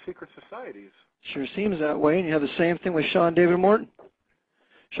the secret societies. Sure seems that way, and you have the same thing with Sean David Morton.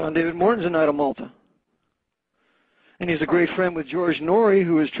 Sean David Morton's a Knight of Malta. And he's a great friend with George Norrie,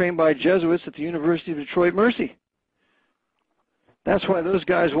 who was trained by Jesuits at the University of Detroit Mercy. That's why those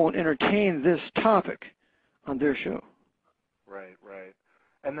guys won't entertain this topic on their show. Right, right.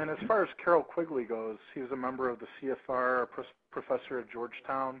 And then as far as Carroll Quigley goes, he was a member of the CFR, a professor at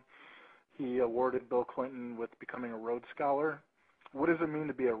Georgetown. He awarded Bill Clinton with becoming a Rhodes Scholar. What does it mean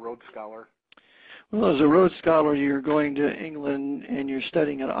to be a Rhodes Scholar? Well, as a Rhodes Scholar, you're going to England and you're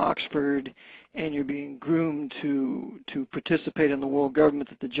studying at Oxford, and you're being groomed to participate in the world government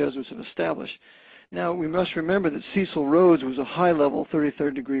that the Jesuits have established. Now, we must remember that Cecil Rhodes was a high-level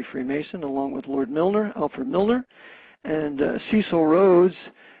 33rd degree Freemason, along with Lord Milner, Alfred Milner. And Cecil Rhodes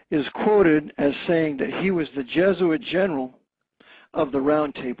is quoted as saying that he was the Jesuit general of the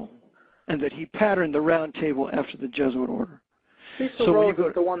Round Table, and that he patterned the Round Table after the Jesuit order. Cecil Rhodes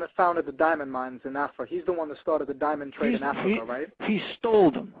is the one that founded the diamond mines in Africa. He's the one that started the diamond trade in Africa, right? He stole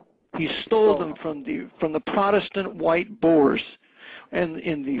them. He stole them from the Protestant white Boers, and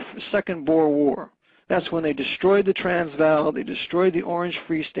in the Second Boer War. That's when they destroyed the Transvaal, they destroyed the Orange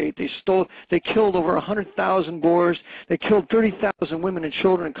Free State, they killed over 100,000 Boers, they killed 30,000 women and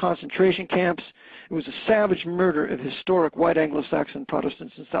children in concentration camps. It was a savage murder of historic white Anglo-Saxon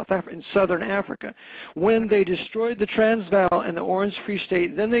Protestants in Southern Africa. When they destroyed the Transvaal and the Orange Free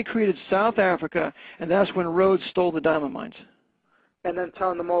State, then they created South Africa, and that's when Rhodes stole the diamond mines. And then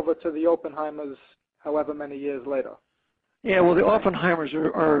turned them over to the Oppenheimers however many years later. Yeah, well, the Oppenheimers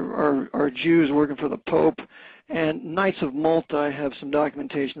are Jews working for the Pope, and Knights of Malta, I have some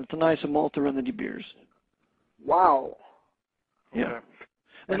documentation that the Knights of Malta run the De Beers. Wow. Yeah. Okay.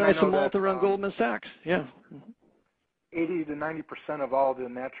 The Knights of Malta run Goldman Sachs, yeah. 80 to 90% of all the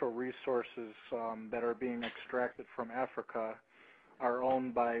natural resources that are being extracted from Africa are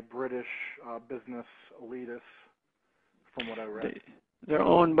owned by British business elitists, from what I read. They're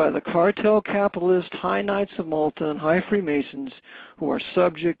owned by the cartel capitalist High Knights of Malta and High Freemasons, who are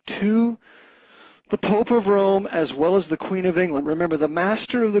subject to the Pope of Rome as well as the Queen of England. Remember, the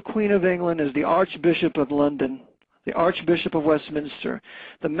master of the Queen of England is the Archbishop of London, the Archbishop of Westminster.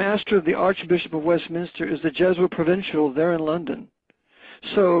 The master of the Archbishop of Westminster is the Jesuit provincial there in London.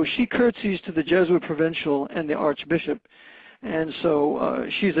 So she curtsies to the Jesuit provincial and the Archbishop. And so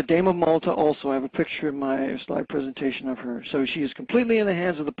she's a Dame of Malta also. I have a picture in my slide presentation of her. So she is completely in the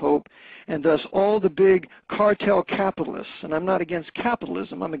hands of the Pope, and thus all the big cartel capitalists, and I'm not against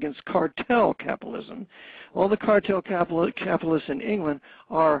capitalism, I'm against cartel capitalism. All the cartel capitalists in England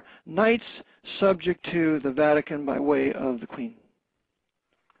are knights subject to the Vatican by way of the Queen.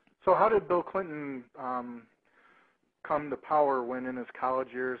 So how did Bill Clinton come to power when in his college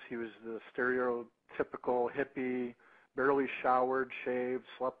years he was the stereotypical hippie, barely showered, shaved,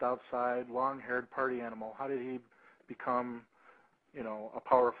 slept outside, long-haired party animal? How did he become, a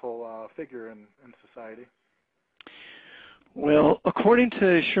powerful figure in society? Well, according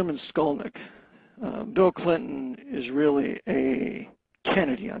to Sherman Skolnick, Bill Clinton is really a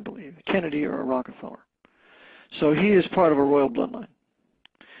Kennedy, I believe, Kennedy or a Rockefeller. So he is part of a royal bloodline.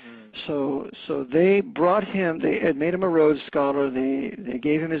 So they brought him, they had made him a Rhodes Scholar, they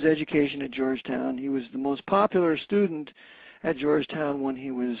gave him his education at Georgetown. He was the most popular student at Georgetown when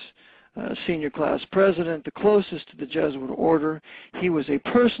he was senior class president, the closest to the Jesuit order. He was a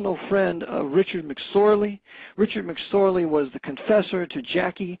personal friend of Richard McSorley. Richard McSorley was the confessor to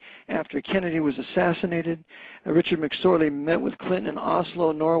Jackie after Kennedy was assassinated. Richard McSorley met with Clinton in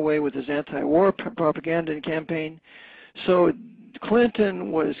Oslo, Norway, with his anti-war propaganda campaign. So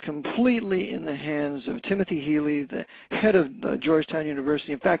Clinton was completely in the hands of Timothy Healy, the head of Georgetown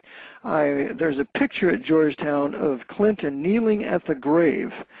University. In fact, there's a picture at Georgetown of Clinton kneeling at the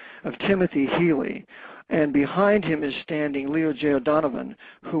grave of Timothy Healy, and behind him is standing Leo J. O'Donovan,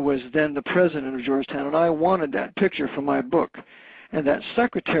 who was then the president of Georgetown, and I wanted that picture for my book. And that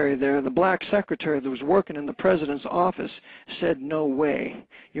secretary there, the black secretary that was working in the president's office, said, "No way.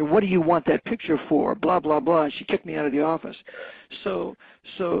 What do you want that picture for?" Blah, blah, blah. And she kicked me out of the office. So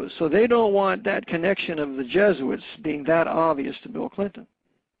they don't want that connection of the Jesuits being that obvious to Bill Clinton.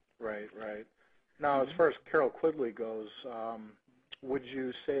 Right. Now, as far as Carroll Quigley goes, would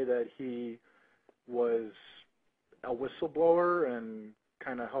you say that he was a whistleblower and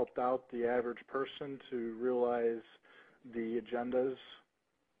kind of helped out the average person to realize the agendas?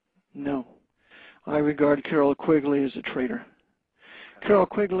 No. I regard Carroll Quigley as a traitor. Carroll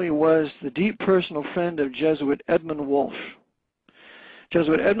Quigley was the deep personal friend of Jesuit Edmund Walsh.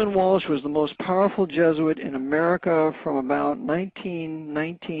 Jesuit Edmund Walsh was the most powerful Jesuit in America from about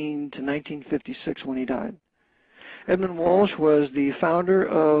 1919 to 1956 when he died. Edmund Walsh was the founder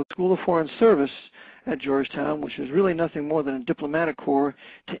of the School of Foreign Service at Georgetown, which was really nothing more than a diplomatic corps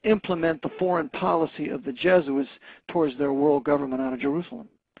to implement the foreign policy of the Jesuits towards their world government out of Jerusalem.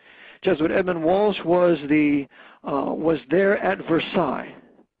 Jesuit Edmund Walsh was there at Versailles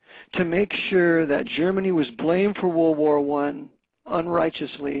to make sure that Germany was blamed for World War I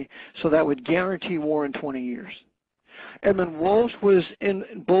unrighteously, so that would guarantee war in 20 years. Edmund Walsh was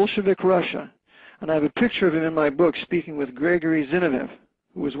in Bolshevik Russia, and I have a picture of him in my book speaking with Gregory Zinoviev,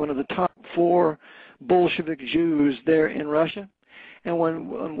 who was one of the top 4 Bolshevik Jews there in Russia. And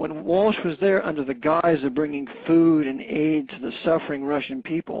when Walsh was there under the guise of bringing food and aid to the suffering Russian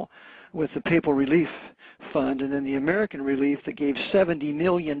people with the Papal Relief Fund and then the American Relief that gave $70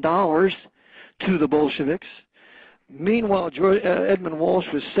 million to the Bolsheviks, Meanwhile, Edmund Walsh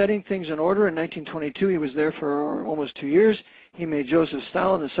was setting things in order. In 1922, he was there for almost 2 years. He made Joseph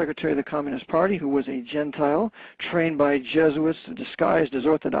Stalin the secretary of the Communist Party, who was a Gentile, trained by Jesuits disguised as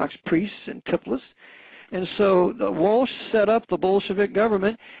Orthodox priests in Tiflis. And so Walsh set up the Bolshevik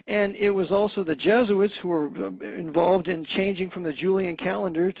government, and it was also the Jesuits who were involved in changing from the Julian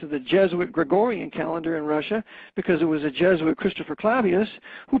calendar to the Jesuit Gregorian calendar in Russia, because it was a Jesuit, Christopher Clavius,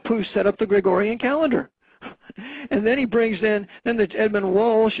 who set up the Gregorian calendar. And then he brings in, the Edmund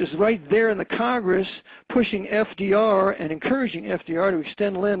Walsh is right there in the Congress pushing FDR and encouraging FDR to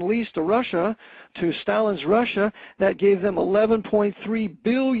extend Lend-Lease to Russia, to Stalin's Russia. That gave them $11.3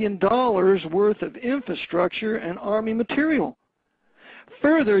 billion worth of infrastructure and army material.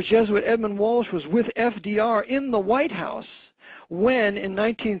 Further, Jesuit Edmund Walsh was with FDR in the White House when, in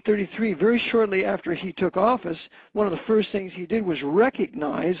 1933, very shortly after he took office, one of the first things he did was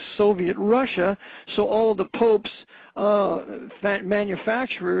recognize Soviet Russia, so all of the Pope's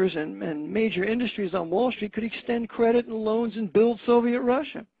manufacturers and major industries on Wall Street could extend credit and loans and build Soviet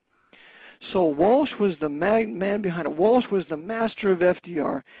Russia. So Walsh was the man behind it. Walsh was the master of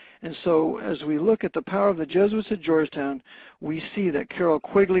FDR. And so as we look at the power of the Jesuits at Georgetown, we see that Carroll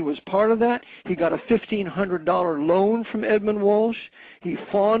Quigley was part of that. He got a $1,500 loan from Edmund Walsh. He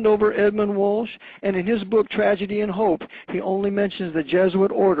fawned over Edmund Walsh. And in his book, Tragedy and Hope, he only mentions the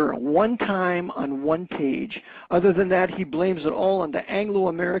Jesuit order one time on one page. Other than that, he blames it all on the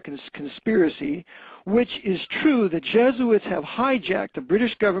Anglo-American conspiracy, which is true. The Jesuits have hijacked the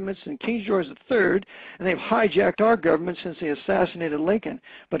British government since King George III, and they've hijacked our government since they assassinated Lincoln.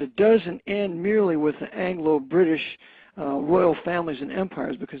 But it doesn't end merely with the Anglo-British royal families and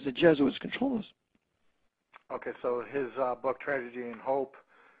empires, because the Jesuits control us. Okay, so his book, Tragedy and Hope,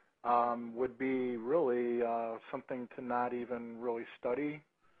 would be really something to not even really study?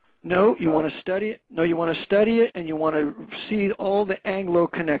 No, you want to study it. No, you want to study it, and you want to see all the Anglo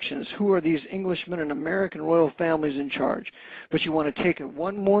connections. Who are these Englishmen and American royal families in charge? But you want to take it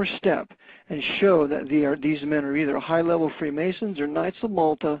one more step and show that these men are either high-level Freemasons or Knights of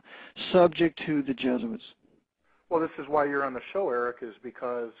Malta, subject to the Jesuits. Well, this is why you're on the show, Eric, is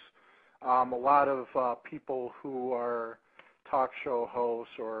because a lot of people who are talk show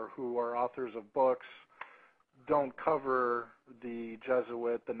hosts or who are authors of books don't cover the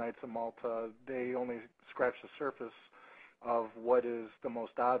Jesuit, the Knights of Malta. They only scratch the surface of what is the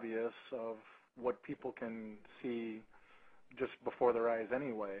most obvious, of what people can see just before their eyes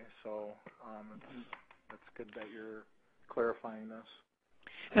anyway. So it's good that you're clarifying this.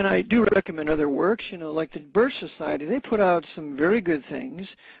 And I do recommend other works, like the Birch Society. They put out some very good things,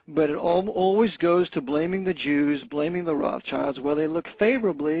 but it always goes to blaming the Jews, blaming the Rothschilds, while they look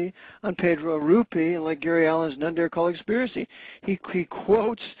favorably on Pedro Arrupe, and like Gary Allen's None Dare Call Conspiracy. He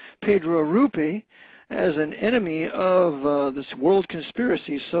quotes Pedro Arrupe as an enemy of this world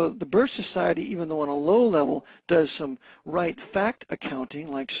conspiracy. So the Birch Society, even though on a low level, does some right fact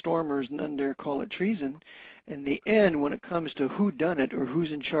accounting, like Stormer's None Dare Call It Treason. In the end, when it comes to who done it or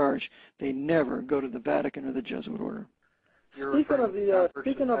who's in charge, they never go to the Vatican or the Jesuit order.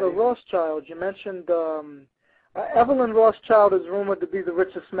 Speaking of the Rothschilds, you mentioned Evelyn Rothschild is rumored to be the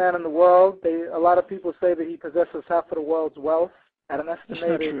richest man in the world. A lot of people say that he possesses half of the world's wealth at an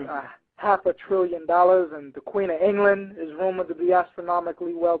estimated $500 billion, and the Queen of England is rumored to be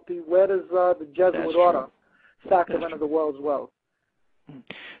astronomically wealthy. Where does the Jesuit order factor into the world's wealth?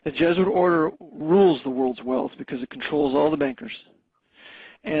 The Jesuit order rules the world's wealth because it controls all the bankers.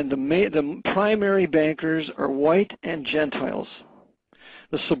 And the primary bankers are white and Gentiles.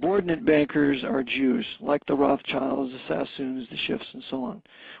 The subordinate bankers are Jews, like the Rothschilds, the Sassoons, the Schiffs, and so on.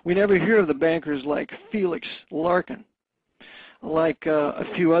 We never hear of the bankers like Felix Larkin, like a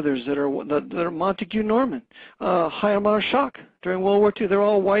few others that are Montague Norman, Chaim Arshak during World War II. They're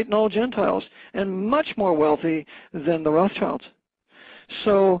all white and all Gentiles, and much more wealthy than the Rothschilds.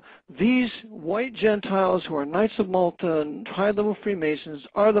 So these white Gentiles who are Knights of Malta and high-level Freemasons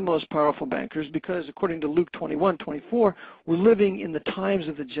are the most powerful bankers because, according to Luke 21:24, we're living in the times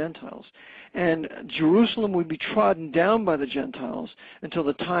of the Gentiles. And Jerusalem would be trodden down by the Gentiles until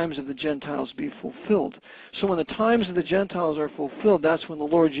the times of the Gentiles be fulfilled. So when the times of the Gentiles are fulfilled, that's when the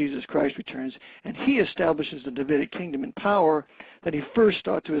Lord Jesus Christ returns, and he establishes the Davidic kingdom in power that he first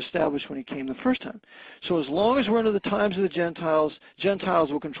sought to establish when he came the first time. So as long as we're under the times of the Gentiles,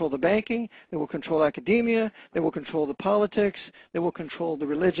 Gentiles will control the banking, they will control academia, they will control the politics, they will control the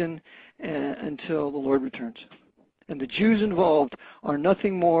religion until the Lord returns. And the Jews involved are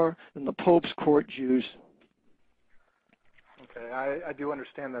nothing more than the Pope's court Jews. Okay, I do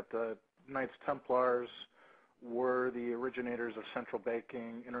understand that the Knights Templars were the originators of central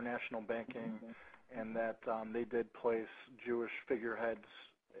banking, international banking, and that they did place Jewish figureheads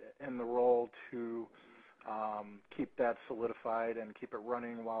in the role to keep that solidified and keep it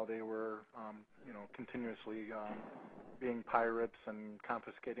running while they were, continuously being pirates and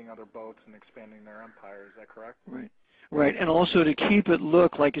confiscating other boats and expanding their empire. Is that correct? Right. Right, and also to keep it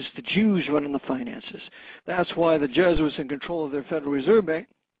look like it's the Jews running the finances. That's why the Jesuits in control of their Federal Reserve Bank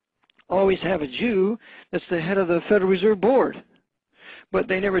always have a Jew that's the head of the Federal Reserve Board. But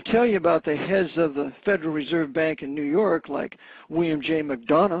they never tell you about the heads of the Federal Reserve Bank in New York, like William J.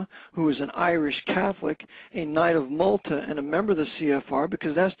 McDonough, who is an Irish Catholic, a Knight of Malta, and a member of the CFR,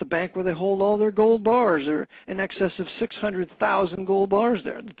 because that's the bank where they hold all their gold bars. There are in excess of 600,000 gold bars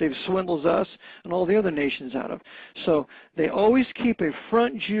there that they've swindled us and all the other nations out of. So they always keep a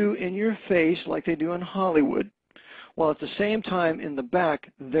front Jew in your face like they do in Hollywood, while at the same time in the back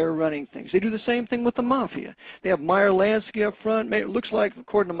they're running things. They do the same thing with the mafia. They have Meyer Lansky up front. It looks like,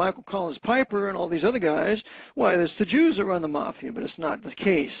 according to Michael Collins Piper and all these other guys, why, it's the Jews that run the mafia, but it's not the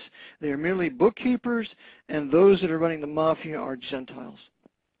case. They are merely bookkeepers, and those that are running the mafia are Gentiles.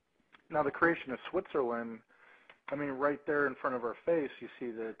 Now, the creation of Switzerland, I mean, right there in front of our face, you see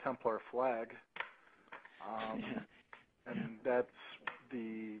the Templar flag, and that's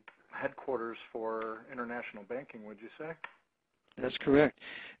the headquarters for international banking, would you say? That's correct.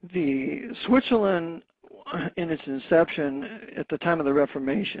 The Switzerland, in its inception at the time of the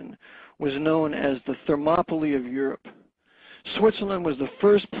Reformation, was known as the Thermopylae of Europe. Switzerland was the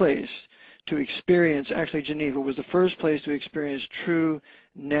first place to experience, actually Geneva was the first place to experience true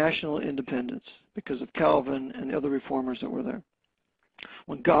national independence because of Calvin and the other reformers that were there,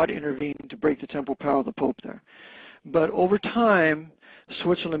 when God intervened to break the temporal power of the Pope there. But over time,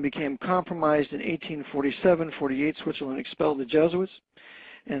 Switzerland became compromised in 1847-48. Switzerland expelled the Jesuits,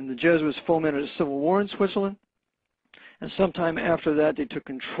 and the Jesuits fomented a civil war in Switzerland. And sometime after that, they took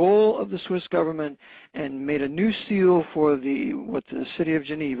control of the Swiss government and made a new seal for the city of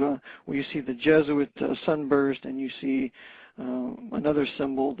Geneva, where you see the Jesuit sunburst, and you see another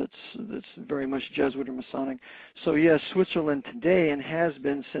symbol that's very much Jesuit or Masonic. So yes, Switzerland today, and has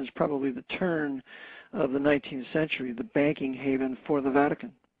been since probably the turn of the 19th century, the banking haven for the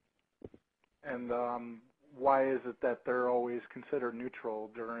Vatican. And why is it that they're always considered neutral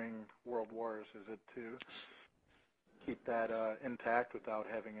during world wars? Is it to keep that intact without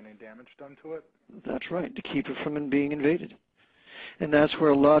having any damage done to it? That's right, to keep it from being invaded. And that's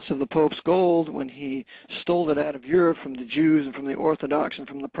where lots of the Pope's gold, when he stole it out of Europe from the Jews and from the Orthodox and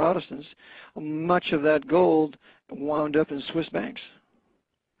from the Protestants, much of that gold wound up in Swiss banks.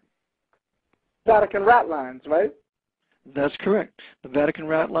 Vatican rat lines, right? That's correct. The Vatican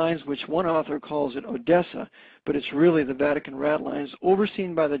rat lines, which one author calls it Odessa, but it's really the Vatican rat lines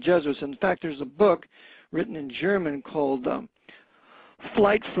overseen by the Jesuits. In fact, there's a book written in German called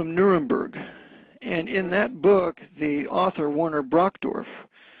Flight from Nuremberg. And in that book, the author, Werner Brockdorf,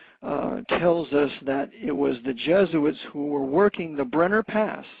 tells us that it was the Jesuits who were working the Brenner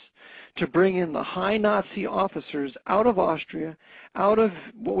Pass to bring in the high Nazi officers out of Austria, out of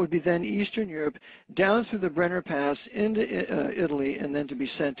what would be then Eastern Europe, down through the Brenner Pass into Italy, and then to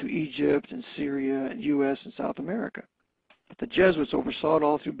be sent to Egypt and Syria and U.S. and South America. But the Jesuits oversaw it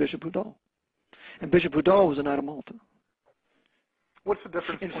all through Bishop Udall. And Bishop Udall was a Knight of Malta. What's the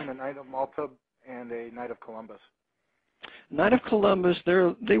difference between a Knight of Malta and a Knight of Columbus? Knight of Columbus,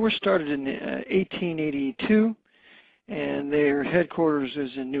 they were started in 1882, and their headquarters is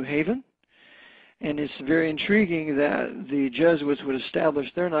in New Haven. And it's very intriguing that the Jesuits would establish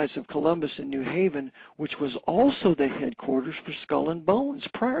their Knights of Columbus in New Haven, which was also the headquarters for Skull and Bones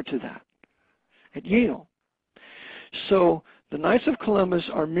prior to that, at Yale. So the Knights of Columbus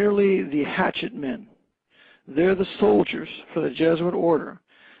are merely the hatchet men. They're the soldiers for the Jesuit order.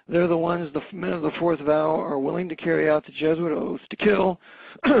 They're the ones, the men of the fourth vow, are willing to carry out the Jesuit oath to kill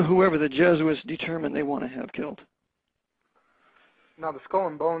whoever the Jesuits determine they want to have killed. Now, the Skull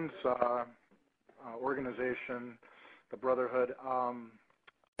and Bones organization, the Brotherhood,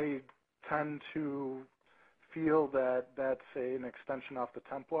 I tend to feel that that's an extension off the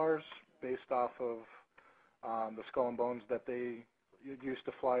Templars, based off of the Skull and Bones that they used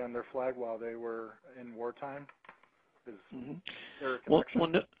to fly on their flag while they were in wartime. Is there a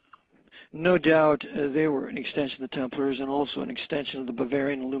connection? No doubt they were an extension of the Templars and also an extension of the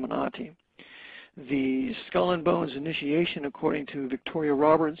Bavarian Illuminati. The Skull and Bones initiation, according to Victoria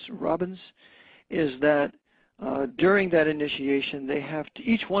Robbins, is that during that initiation, they have to,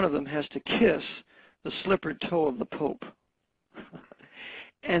 each one of them has to kiss the slippered toe of the Pope.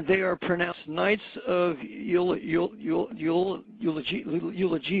 And they are pronounced Knights of Eulogia,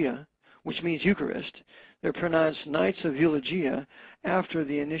 which means Eucharist. They're pronounced Knights of Eulogia after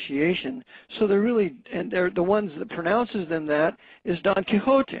the initiation. So they're really, and they're the ones that pronounces them that is Don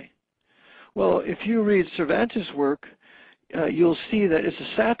Quixote. Well, if you read Cervantes' work, you'll see that it's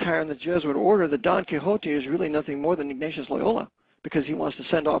a satire on the Jesuit order that Don Quixote is really nothing more than Ignatius Loyola, because he wants to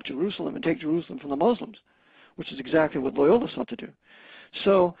send off Jerusalem and take Jerusalem from the Muslims, which is exactly what Loyola sought to do.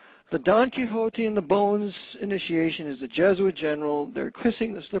 So the Don Quixote and the Bones initiation is the Jesuit general. They're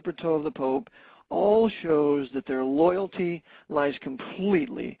kissing the slipper toe of the Pope. All shows that their loyalty lies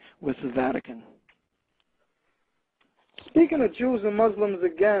completely with the Vatican. Speaking of Jews and Muslims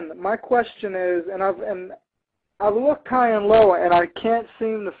again, my question is, and I've looked high and low, and I can't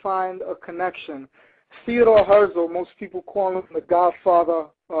seem to find a connection. Theodore Herzl, most people call him the godfather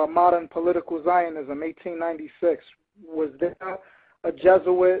of modern political Zionism, 1896. Was there a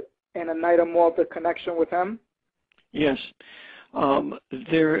Jesuit and a Knight of Malta connection with him? Yes.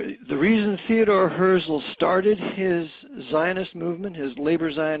 The reason Theodore Herzl started his Zionist movement, his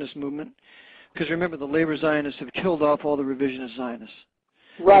labor Zionist movement, because remember the labor Zionists have killed off all the revisionist Zionists.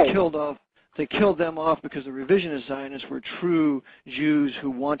 Right. They killed them off because the revisionist Zionists were true Jews who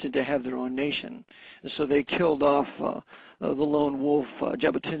wanted to have their own nation. And so they killed off the lone wolf,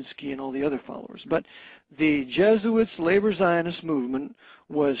 Jabotinsky, and all the other followers. But the Jesuits' labor Zionist movement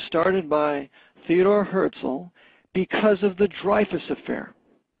was started by Theodore Herzl because of the Dreyfus Affair.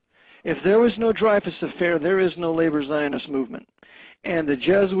 If there was no Dreyfus Affair, there is no labor Zionist movement. And the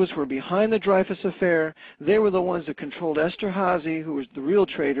Jesuits were behind the Dreyfus Affair. They were the ones that controlled Esterhazy, who was the real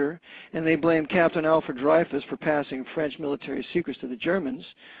traitor, and they blamed Captain Alfred Dreyfus for passing French military secrets to the Germans,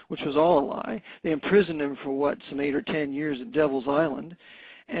 which was all a lie. They imprisoned him for, some 8 or 10 years at Devil's Island,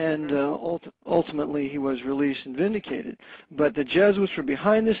 and ultimately he was released and vindicated. But the Jesuits were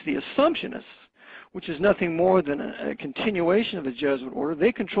behind this. The Assumptionists, which is nothing more than a continuation of the Jesuit order,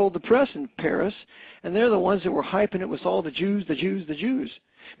 they controlled the press in Paris, and they're the ones that were hyping it with all the Jews, the Jews, the Jews.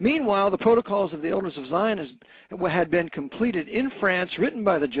 Meanwhile, the protocols of the Elders of Zion had been completed in France, written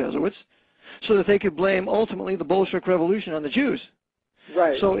by the Jesuits, so that they could blame ultimately the Bolshevik Revolution on the Jews.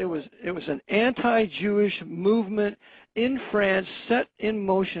 Right. So it was an anti-Jewish movement in France set in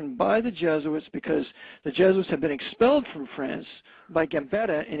motion by the Jesuits, because the Jesuits had been expelled from France by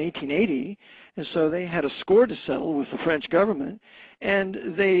Gambetta in 1880, and so they had a score to settle with the French government, and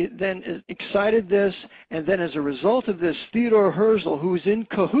they then excited this, and then as a result of this, Theodore Herzl, who was in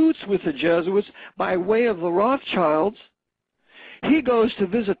cahoots with the Jesuits by way of the Rothschilds, he goes to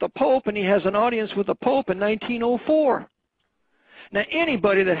visit the Pope, and he has an audience with the Pope in 1904. Now,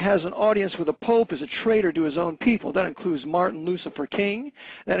 anybody that has an audience with a Pope is a traitor to his own people. That includes Martin Lucifer King.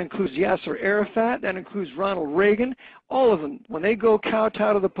 That includes Yasser Arafat. That includes Ronald Reagan. All of them, when they go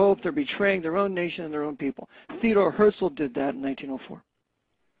kowtow to the Pope, they're betraying their own nation and their own people. Theodore Herzl did that in 1904.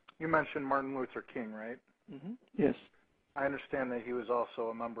 You mentioned Martin Luther King, right? Mm-hmm. Yes. I understand that he was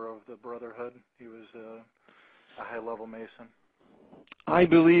also a member of the Brotherhood. He was a high-level Mason. I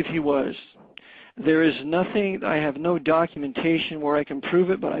believe he was. There is nothing, I have no documentation where I can prove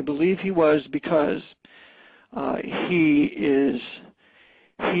it, but I believe he was, because he is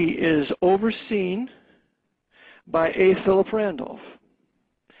overseen by A. Philip Randolph.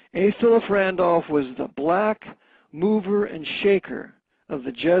 A. Philip Randolph was the black mover and shaker of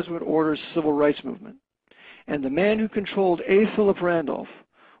the Jesuit order's civil rights movement. And the man who controlled A. Philip Randolph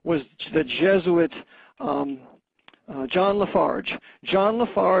was the Jesuit John Lafarge. John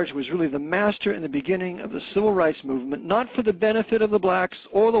Lafarge was really the master in the beginning of the civil rights movement, not for the benefit of the blacks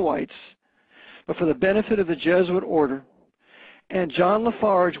or the whites, but for the benefit of the Jesuit order. And John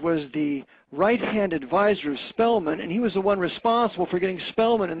Lafarge was the right-hand advisor of Spellman, and he was the one responsible for getting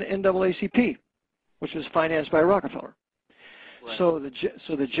Spellman in the NAACP, which was financed by Rockefeller. Right. So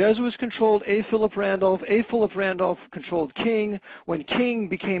the Jesuits controlled A. Philip Randolph. A. Philip Randolph controlled King. When King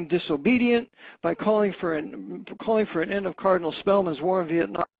became disobedient by calling for an end of Cardinal Spellman's war in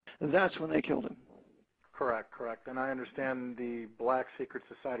Vietnam, that's when they killed him. Correct. And I understand the Black Secret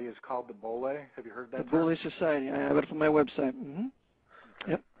Society is called the Bole. Have you heard that? The Bole Society. I have it on my website. Mm-hmm. Okay.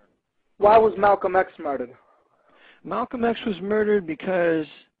 Yep. Why was Malcolm X murdered? Malcolm X was murdered because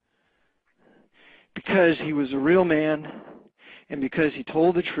he was a real man, and because he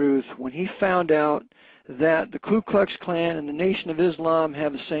told the truth when he found out that the Ku Klux Klan and the Nation of Islam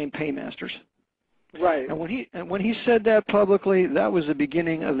have the same paymasters. Right. And when he said that publicly, that was the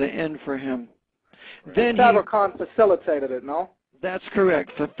beginning of the end for him. Right. Then Farrakhan facilitated it, no? That's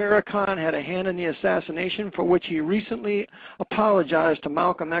correct. Farrakhan had a hand in the assassination, for which he recently apologized to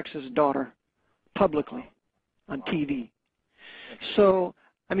Malcolm X's daughter publicly on TV. So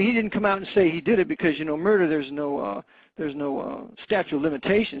I mean, he didn't come out and say he did it because, you know, murder, there's no statute of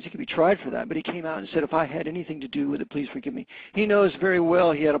limitations. He could be tried for that. But he came out and said, if I had anything to do with it, please forgive me. He knows very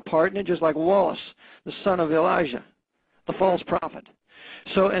well he had a part in it, just like Wallace, the son of Elijah, the false prophet.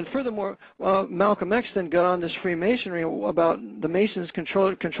 So, and furthermore, Malcolm X then got on this Freemasonry about the Masons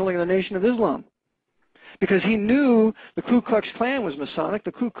controlling the Nation of Islam. Because he knew the Ku Klux Klan was Masonic.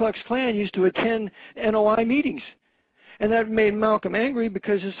 The Ku Klux Klan used to attend NOI meetings. And that made Malcolm angry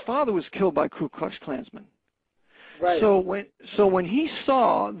because his father was killed by Ku Klux Klansmen. Right. So when he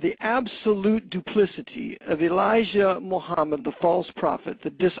saw the absolute duplicity of Elijah Muhammad, the false prophet,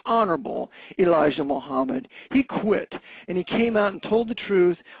 the dishonorable Elijah Muhammad, he quit. And he came out and told the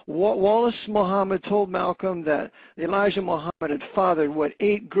truth. Wallace Muhammad told Malcolm that Elijah Muhammad had fathered,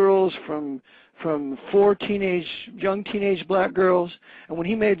 8 girls from 4 young teenage black girls. And when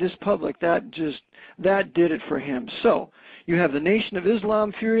he made this public, that did it for him. So you have the Nation of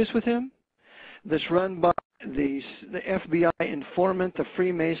Islam furious with him, that's run by the FBI informant, the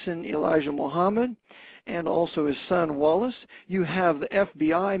Freemason Elijah Muhammad, and also his son Wallace. You have the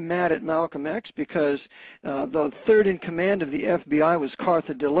FBI mad at Malcolm X because the third in command of the FBI was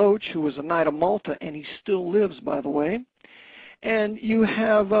Cartha DeLoach, who was a Knight of Malta, and he still lives, by the way. And you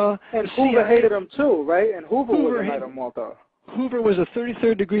have and Hoover hated him too, right? And Hoover was a Knight of Malta. Hoover was a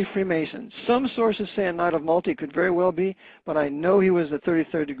 33rd degree Freemason. Some sources say a Knight of Malta. He could very well be, but I know he was a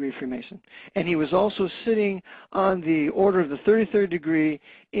 33rd degree Freemason. And he was also sitting on the Order of the 33rd degree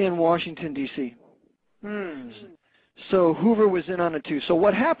in Washington, D.C. So Hoover was in on it too. So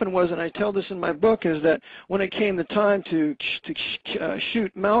what happened was, and I tell this in my book, is that when it came the time to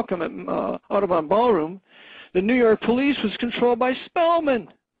shoot Malcolm at Audubon Ballroom, the New York police was controlled by Spellman.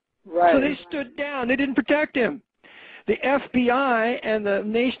 Right. So they stood down. They didn't protect him. The FBI and the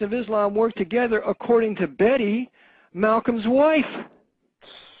Nation of Islam worked together, according to Betty, Malcolm's wife.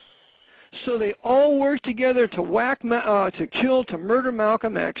 So they all worked together to murder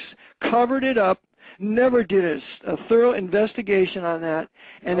Malcolm X, covered it up, never did a thorough investigation on that,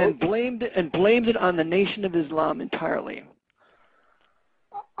 and then blamed it on the Nation of Islam entirely.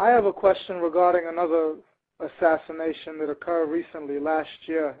 I have a question regarding another assassination that occurred recently, last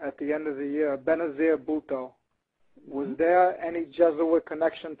year, at the end of the year, Benazir Bhutto. Was there any Jesuit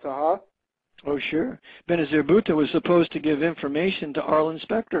connection to her? Oh, sure. Benazir Bhutto was supposed to give information to Arlen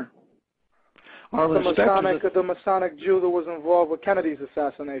Specter. The Masonic Jew that was involved with Kennedy's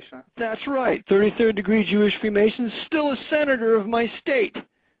assassination. That's right. 33rd degree Jewish Freemason, still a senator of my state, in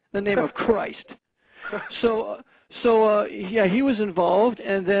the name of Christ. Yeah, he was involved,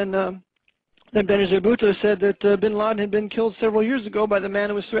 and then Benazir Bhutto said that Bin Laden had been killed several years ago by the man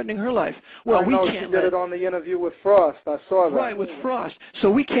who was threatening her life. Well, we can't. She did it on the interview with Frost. I saw that. Right, with Frost. So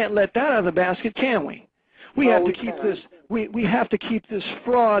we can't let that out of the basket, can we? We have to keep this. We have to keep this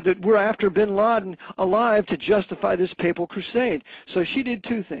fraud that we're after Bin Laden alive to justify this papal crusade. So she did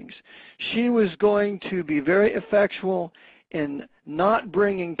 2 things. She was going to be very effectual in not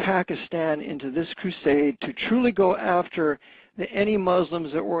bringing Pakistan into this crusade to truly go after any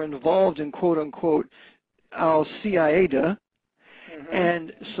Muslims that were involved in quote-unquote al-Qaeda.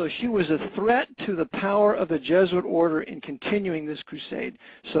 And so she was a threat to the power of the Jesuit order in continuing this crusade.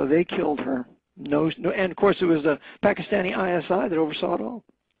 So they killed her. And of course it was the Pakistani ISI that oversaw it all.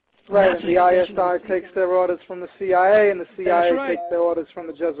 Right, and the ISI takes their orders from the CIA, and the CIA takes their orders from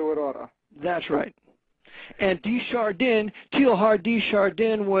the Jesuit order. That's right. And Teilhard de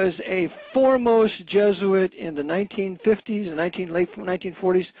Chardin was a foremost Jesuit in the 1950s and late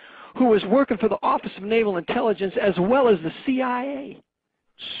 1940s who was working for the Office of Naval Intelligence as well as the CIA.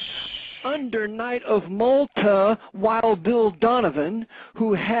 Under Knight of Malta, Wild Bill Donovan,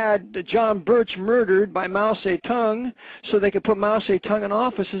 who had John Birch murdered by Mao Zedong so they could put Mao Zedong in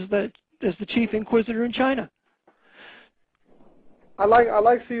office as the chief inquisitor in China. I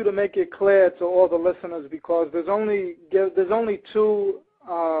like for you to make it clear to all the listeners, because there's only 2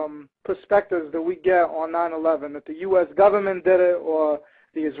 perspectives that we get on 9/11, that the U.S. government did it or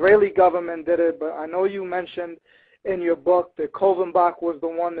the Israeli government did it. But I know you mentioned in your book that Kovenbach was the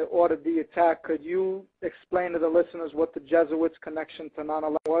one that ordered the attack. Could you explain to the listeners what the Jesuits' connection to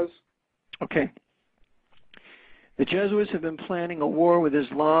 9/11 was? Okay. The Jesuits have been planning a war with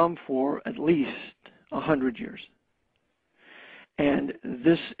Islam for at least 100 years. And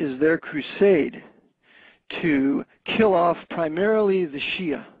this is their crusade to kill off primarily the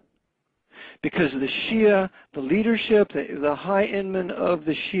Shia. Because the Shia, the leadership, the high endman of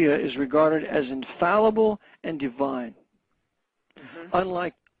the Shia is regarded as infallible and divine,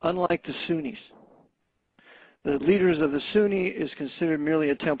 unlike the Sunnis. the leaders of the Sunni is considered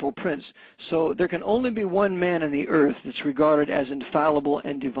merely a temple prince. So there can only be one man on the earth that's regarded as infallible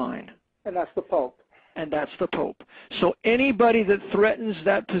and divine. And that's the Pope. And that's the Pope. So anybody that threatens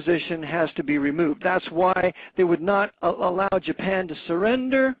that position has to be removed. That's why they would not allow Japan to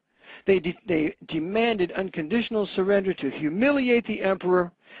surrender. They demanded unconditional surrender to humiliate the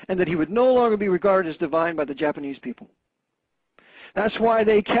emperor, and that he would no longer be regarded as divine by the Japanese people. That's why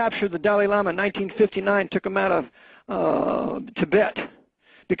they captured the Dalai Lama in 1959, took him out of Tibet,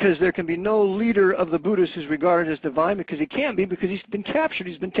 because there can be no leader of the Buddhists who's regarded as divine, because he can't be, because he's been captured.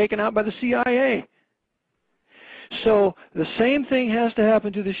 He's been taken out by the CIA. So the same thing has to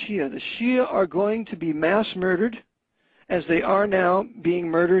happen to the Shia. The Shia are going to be mass murdered, as they are now being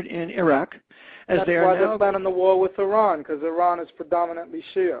murdered in Iraq. That's why they're planning the war with Iran, because Iran is predominantly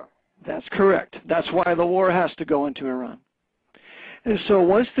Shia. That's correct. That's why the war has to go into Iran. And so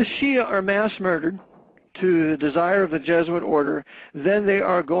once the Shia are mass murdered to the desire of the Jesuit order, then they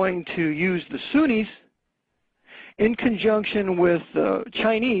are going to use the Sunnis in conjunction with the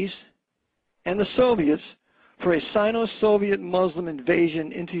Chinese and the Soviets for a Sino-Soviet Muslim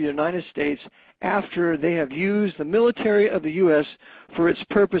invasion into the United States after they have used the military of the U.S. for its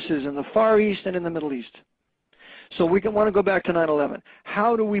purposes in the Far East and in the Middle East. So we want to go back to 9/11.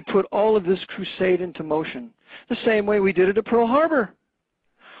 How do we put all of this crusade into motion? The same way we did it at Pearl Harbor.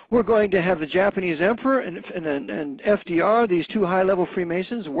 We're going to have the Japanese Emperor and FDR, these two high-level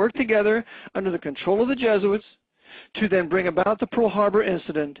Freemasons, work together under the control of the Jesuits to then bring about the Pearl Harbor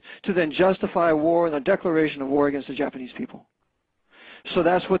incident, to then justify war and a declaration of war against the Japanese people. So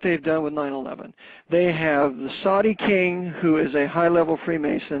that's what they've done with 9/11. They have the Saudi king, who is a high-level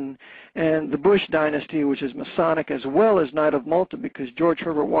Freemason, and the Bush dynasty, which is Masonic, as well as Knight of Malta, because George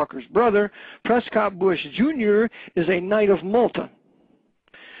Herbert Walker's brother, Prescott Bush Jr., is a Knight of Malta.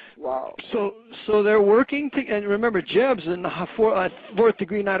 Wow. So they're working to, and remember, Jeb's in the fourth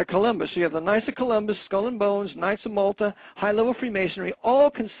degree Knight of Columbus. So you have the Knights of Columbus, Skull and Bones, Knights of Malta, high-level Freemasonry, all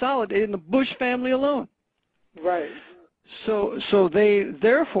consolidated in the Bush family alone. Right. So they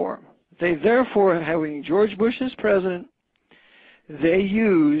therefore, having George Bush as president, they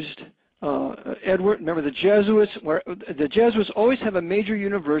used Edward. Remember, the Jesuits always have a major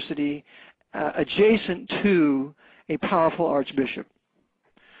university adjacent to a powerful archbishop.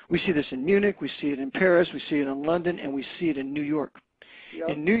 We see this in Munich, we see it in Paris, we see it in London, and we see it in New York. Yep.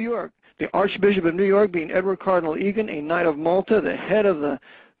 In New York, the Archbishop of New York being Edward Cardinal Egan, a Knight of Malta, the head of the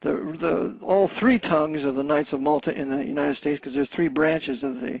all three tongues of the Knights of Malta in the United States, because there's three branches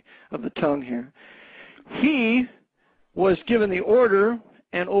of the tongue here. He was given the order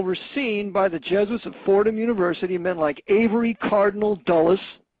and overseen by the Jesuits at Fordham University, men like Avery Cardinal Dulles,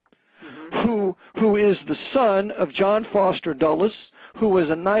 who is the son of John Foster Dulles, who was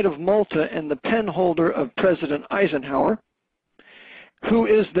a Knight of Malta and the pen holder of President Eisenhower, who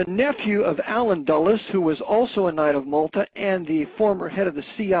is the nephew of Allen Dulles, who was also a Knight of Malta and the former head of the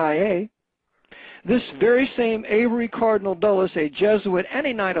CIA. This very same Avery Cardinal Dulles, a Jesuit and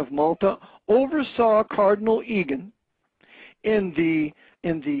a Knight of Malta, oversaw Cardinal Egan in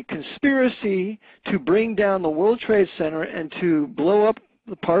the conspiracy to bring down the World Trade Center and to blow up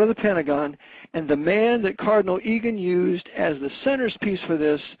the part of the Pentagon. And the man that Cardinal Egan used as the centerpiece for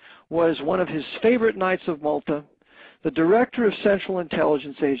this was one of his favorite Knights of Malta, the director of Central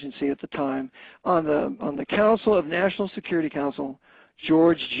Intelligence Agency at the time, on the Council of National Security Council,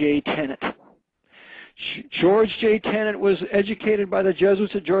 George J. Tenet. George J. Tenet was educated by the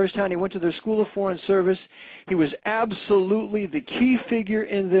Jesuits at Georgetown. He went to their School of Foreign Service. He was absolutely the key figure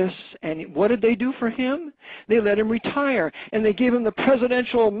in this. And what did they do for him? They let him retire, and they gave him the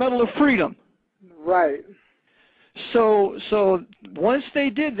Presidential Medal of Freedom. Right. So once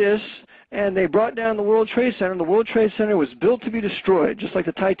they did this, and they brought down the World Trade Center, and the World Trade Center was built to be destroyed, just like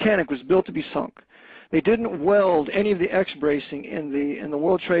the Titanic was built to be sunk. They didn't weld any of the X-bracing in the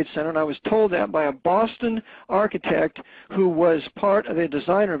World Trade Center, and I was told that by a Boston architect who was part of the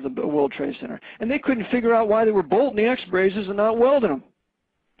designer of the World Trade Center. And they couldn't figure out why they were bolting the X-braces and not welding them.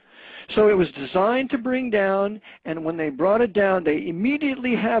 So it was designed to bring down, and when they brought it down, they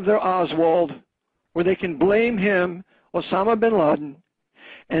immediately have their Oswald, where they can blame him, Osama bin Laden,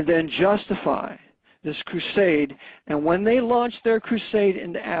 and then justify this crusade. And when they launched their crusade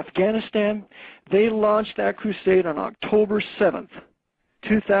into Afghanistan, they launched that crusade on October 7th,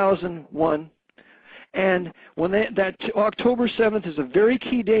 2001. And when that October 7th is a very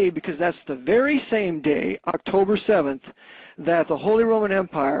key day, because that's the very same day, October 7th, that the Holy Roman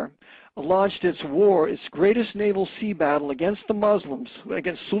Empire launched its war, its greatest naval sea battle against the Muslims,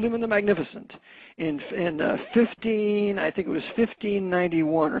 against Suleiman the Magnificent, in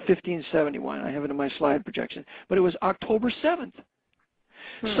 1591 or 1571. I have it in my slide projection, but it was October 7th.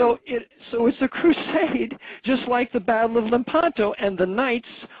 So it's a crusade, just like the Battle of Lepanto, and the Knights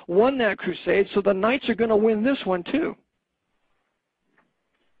won that crusade, so the Knights are going to win this one too.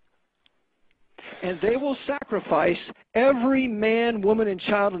 And they will sacrifice every man, woman, and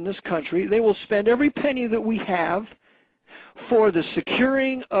child in this country. They will spend every penny that we have for the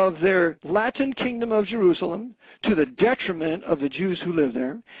securing of their Latin kingdom of Jerusalem to the detriment of the Jews who live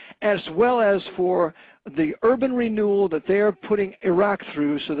there, as well as for the urban renewal that they are putting Iraq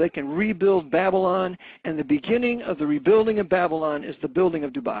through so they can rebuild Babylon. And the beginning of the rebuilding of Babylon is the building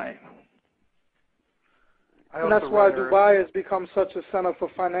of Dubai. And that's why Dubai has become such a center for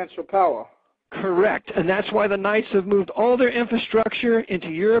financial power. Correct, and that's why the Knights have moved all their infrastructure into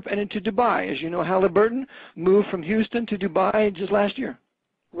Europe and into Dubai. As you know, Halliburton moved from Houston to Dubai just last year.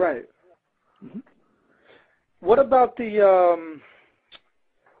 Right. Mm-hmm. What about the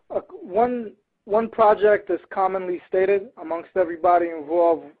one project that's commonly stated amongst everybody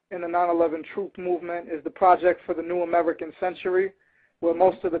involved in the 9/11 truth movement is the project for the New American Century, where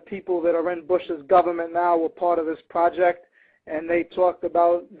most of the people that are in Bush's government now were part of this project. And they talked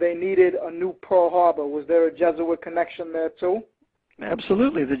about they needed a new Pearl Harbor. Was there a Jesuit connection there too?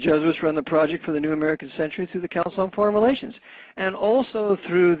 Absolutely. The Jesuits run the project for the New American Century through the Council on Foreign Relations, and also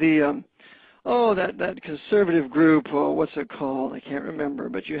through the that conservative group. What's it called? I can't remember.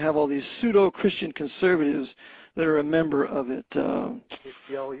 But you have all these pseudo-Christian conservatives that are a member of it.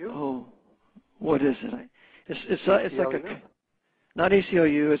 ACLU. Oh, what is it? It's like a not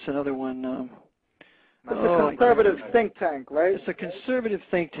ACLU. It's another one. It's a conservative think tank, right? It's a conservative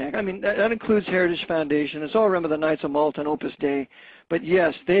think tank. I mean, that includes Heritage Foundation. It's all run by the Knights of Malta and Opus Dei. But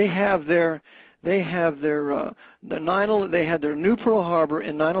yes, they had their new Pearl Harbor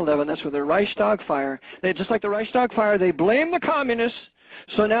in 9/11. That's with the Reichstag fire. Just like the Reichstag fire, they blame the communists.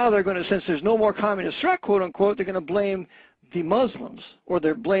 So now they're going to, since there's no more communist threat, quote unquote, they're going to blame the Muslims, or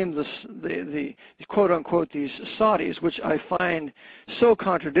they blame the quote unquote these Saudis, which I find so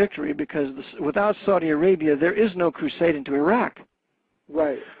contradictory, because without Saudi Arabia there is no crusade into Iraq.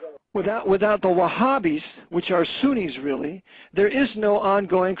 Right. Without the Wahhabis, which are Sunnis really, there is no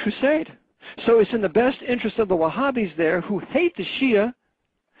ongoing crusade. So it's in the best interest of the Wahhabis there, who hate the Shia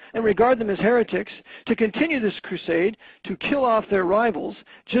and regard them as heretics, to continue this crusade to kill off their rivals,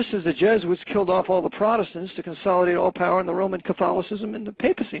 just as the Jesuits killed off all the Protestants to consolidate all power in the Roman Catholicism and the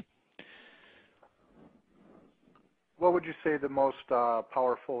papacy. What would you say the most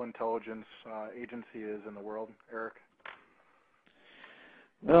powerful intelligence agency is in the world, Eric?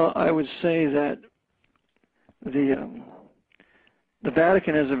 Well, I would say that the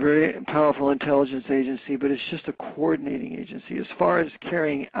Vatican is a very powerful intelligence agency, but it's just a coordinating agency. As far as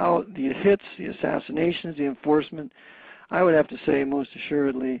carrying out the hits, the assassinations, the enforcement, I would have to say most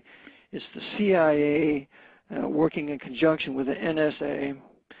assuredly it's the CIA working in conjunction with the NSA.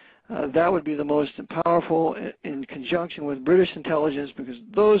 That would be the most powerful, in conjunction with British intelligence, because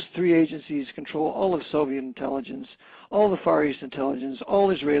those three agencies control all of Soviet intelligence, all the Far East intelligence,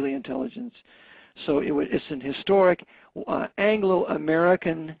 all Israeli intelligence. So it's an historic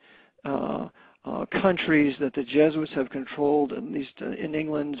Anglo-American countries that the Jesuits have controlled, at least in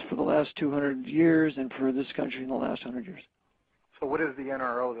England, for the last 200 years, and for this country in the last 100 years. So what is the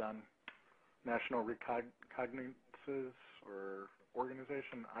NRO then? National Reconnaissance or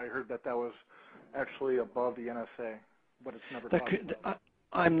Organization? I heard that was actually above the NSA, but it's never talked about.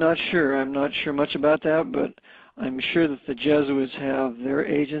 I'm not sure. I'm not sure much about that, but I'm sure that the Jesuits have their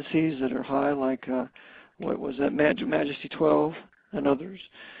agencies that are high, like what was that, Majesty 12 and others.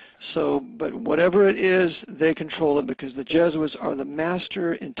 So, but whatever it is, they control it, because the Jesuits are the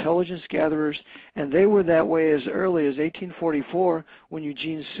master intelligence gatherers, and they were that way as early as 1844 when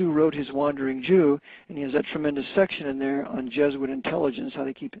Eugene Sue wrote his Wandering Jew, and he has that tremendous section in there on Jesuit intelligence, how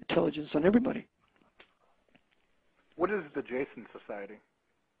they keep intelligence on everybody. What is the Jason Society?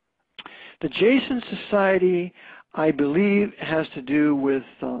 The Jason Society, I believe, has to do with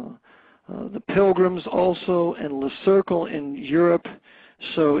the Pilgrims also, and Le Cercle in Europe.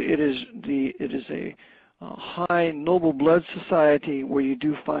 So it is a high noble blood society where you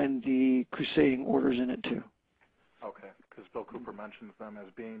do find the crusading orders in it too. Okay, because Bill Cooper mentions them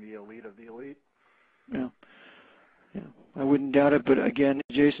as being the elite of the elite. Yeah, I wouldn't doubt it. But again,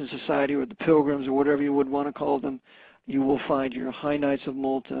 Jason Society or the Pilgrims or whatever you would want to call them, you will find your High Knights of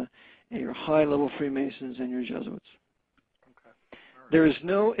Malta, and your high-level Freemasons, and your Jesuits. Okay. Right. There is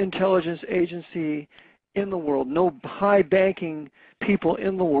no intelligence agency in the world, no high-banking people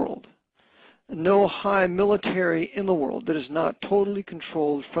in the world no high military in the world that is not totally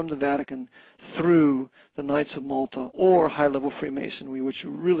controlled from the Vatican through the Knights of Malta or high-level Freemasonry, which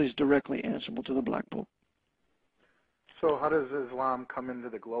really is directly answerable to the Black Pope. So how does Islam come into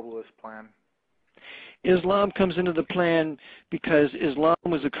the globalist plan? Islam comes into the plan because Islam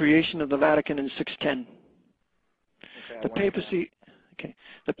was a creation of the Vatican in 610. Okay,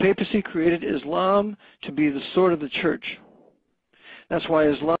 the papacy created Islam to be the sword of the church. That's why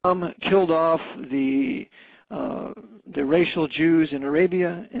Islam killed off the racial Jews in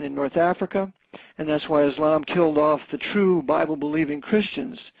Arabia and in North Africa, and that's why Islam killed off the true Bible-believing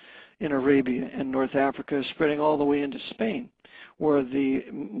Christians in Arabia and North Africa, spreading all the way into Spain, where the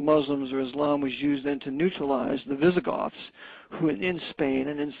Muslims or Islam was used then to neutralize the Visigoths who in Spain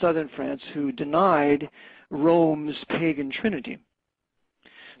and in southern France who denied Rome's pagan trinity.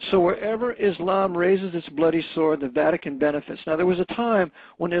 So wherever Islam raises its bloody sword, the Vatican benefits. Now there was a time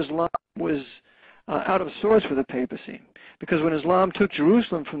when Islam was out of sorts for the papacy, because when Islam took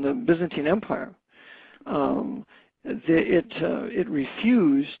Jerusalem from the Byzantine Empire, it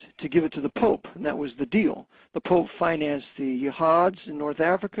refused to give it to the Pope, and that was the deal. The Pope financed the jihads in North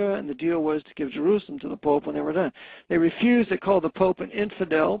Africa, and the deal was to give Jerusalem to the Pope when they were done. They refused. They called the Pope an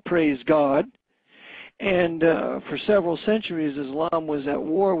infidel, praise God. And for several centuries, Islam was at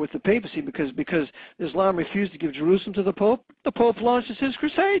war with the papacy because Islam refused to give Jerusalem to the Pope launched his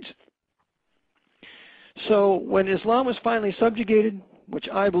crusades. So when Islam was finally subjugated, which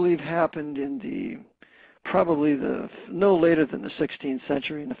I believe happened in probably no later than the 16th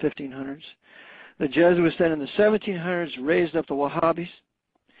century, in the 1500s, the Jesuits then in the 1700s raised up the Wahhabis,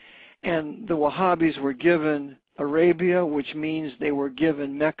 and the Wahhabis were given Arabia, which means they were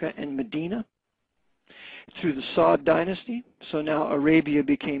given Mecca and Medina, through the Saud dynasty. So now Arabia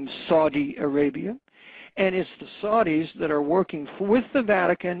became Saudi Arabia. And it's the Saudis that are working with the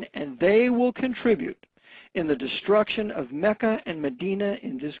Vatican, and they will contribute in the destruction of Mecca and Medina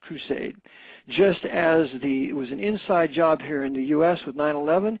in this crusade. Just as it was an inside job here in the U.S. with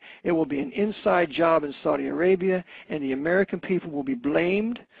 9/11, it will be an inside job in Saudi Arabia, and the American people will be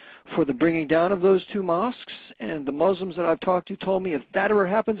blamed for the bringing down of those two mosques. And the Muslims that I've talked to told me if that ever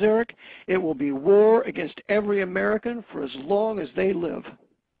happens, Eric, it will be war against every American for as long as they live.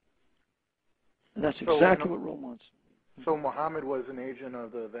 And that's exactly what Rome wants. So Muhammad was an agent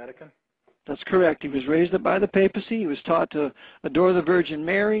of the Vatican? That's correct. He was raised up by the papacy. He was taught to adore the Virgin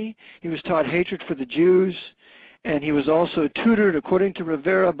Mary. He was taught hatred for the Jews. And he was also tutored, according to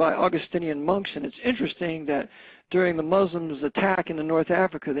Rivera, by Augustinian monks. And it's interesting that during the Muslims' attack into North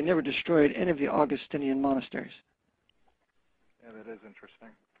Africa, they never destroyed any of the Augustinian monasteries. Yeah, that is interesting.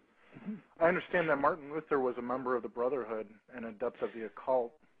 I understand that Martin Luther was a member of the Brotherhood and adept of the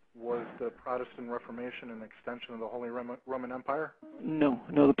occult. Was the Protestant Reformation an extension of the Holy Roman Empire? No.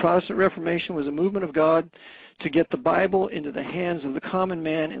 The Protestant Reformation was a movement of God to get the Bible into the hands of the common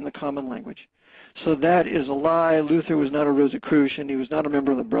man in the common language. So that is a lie. Luther was not a Rosicrucian. He was not a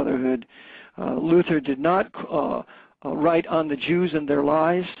member of the Brotherhood. Luther did not write on the Jews and their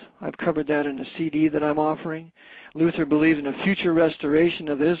lies. I've covered that in a CD that I'm offering. Luther believed in a future restoration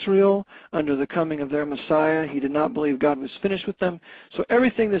of Israel under the coming of their Messiah. He did not believe God was finished with them. So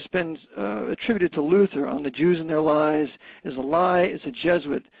everything that's been attributed to Luther on the Jews and their lies is a lie. It's a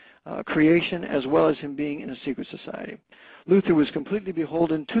Jesuit creation, as well as him being in a secret society. Luther was completely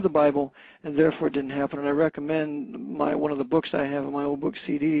beholden to the Bible, and therefore it didn't happen. And I recommend one of the books I have in my old book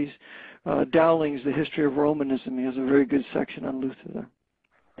CDs, Dowling's The History of Romanism. He has a very good section on Luther there.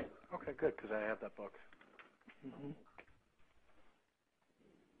 Okay, good, because I have that book. Mm-hmm.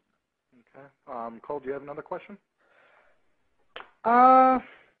 Okay. Cole, do you have another question? I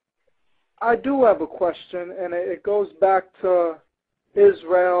do have a question, and it goes back to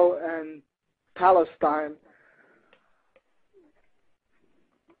Israel and Palestine.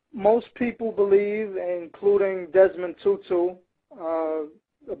 Most people believe, including Desmond Tutu,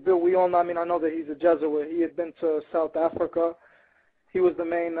 Bill, we all know, I know that he's a Jesuit. He had been to South Africa. He was the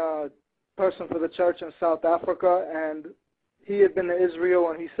main person for the church in South Africa, and he had been to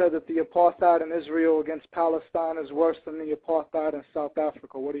Israel, and he said that the apartheid in Israel against Palestine is worse than the apartheid in South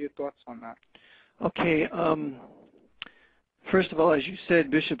Africa. What are your thoughts on that? Okay. First of all, as you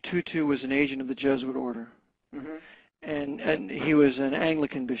said, Bishop Tutu was an agent of the Jesuit order. Mm-hmm. And he was an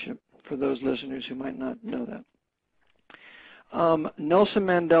Anglican bishop, for those listeners who might not know that. Nelson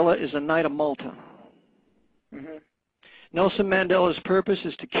Mandela is a Knight of Malta. Mm-hmm. Nelson Mandela's purpose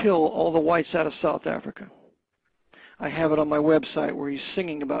is to kill all the whites out of South Africa. I have it on my website where he's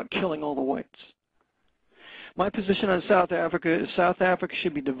singing about killing all the whites. My position on South Africa is South Africa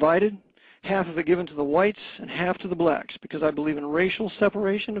should be divided, half of it given to the whites and half to the blacks, because I believe in racial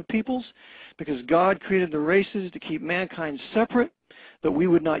separation of peoples, because God created the races to keep mankind separate, that we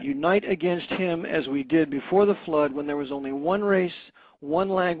would not unite against him as we did before the flood when there was only one race, one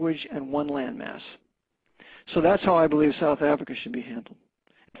language, and one landmass. So that's how I believe South Africa should be handled.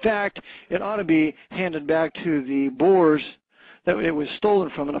 In fact, it ought to be handed back to the Boers that it was stolen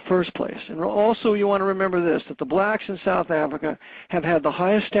from in the first place. And also you want to remember this, that the blacks in South Africa have had the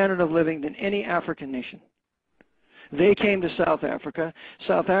highest standard of living than any African nation. They came to South Africa.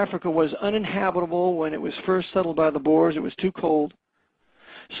 South Africa was uninhabitable when it was first settled by the Boers. It was too cold.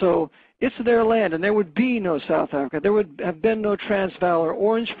 So it's their land, and there would be no South Africa. There would have been no Transvaal or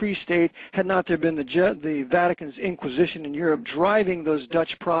Orange Free State had not there been the Vatican's Inquisition in Europe driving those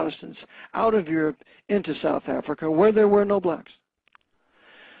Dutch Protestants out of Europe into South Africa where there were no blacks.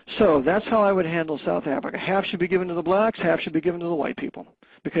 So that's how I would handle South Africa. Half should be given to the blacks, half should be given to the white people,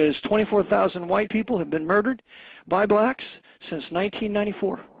 because 24,000 white people have been murdered by blacks since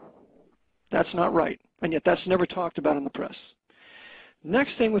 1994. That's not right, and yet that's never talked about in the press.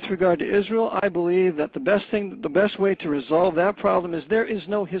 Next thing with regard to Israel, I believe that the best way to resolve that problem is there is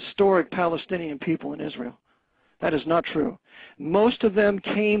no historic Palestinian people in Israel. That is not true. Most of them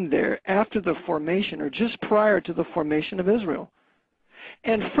came there after the formation or just prior to the formation of Israel.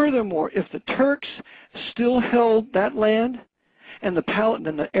 And furthermore, if the Turks still held that land and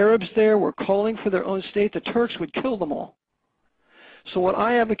the Arabs there were calling for their own state, the Turks would kill them all. So what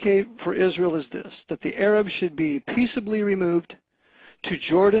I advocate for Israel is this, that the Arabs should be peaceably removed to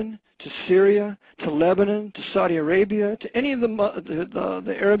Jordan, to Syria, to Lebanon, to Saudi Arabia, to any of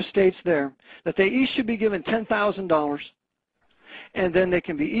the Arab states there, that they each should be given $10,000, and then they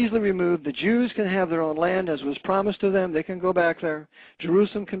can be easily removed. The Jews can have their own land as was promised to them. They can go back there.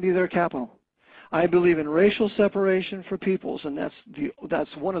 Jerusalem can be their capital. I believe in racial separation for peoples, and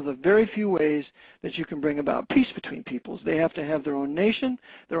that's one of the very few ways that you can bring about peace between peoples. They have to have their own nation,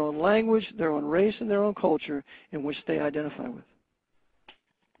 their own language, their own race, and their own culture in which they identify with.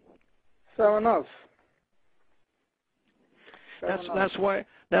 Fair enough. That's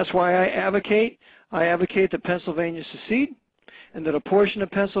why I advocate that Pennsylvania secede, and that a portion of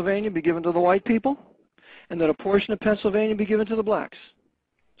Pennsylvania be given to the white people, and that a portion of Pennsylvania be given to the blacks.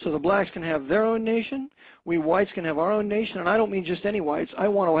 So the blacks can have their own nation, we whites can have our own nation, and I don't mean just any whites. I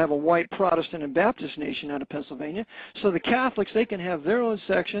want to have a white Protestant and Baptist nation out of Pennsylvania. So the Catholics, they can have their own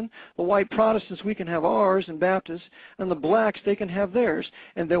section. The white Protestants, we can have ours and Baptists, and the blacks, they can have theirs.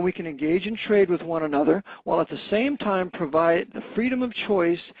 And then we can engage in trade with one another while at the same time provide the freedom of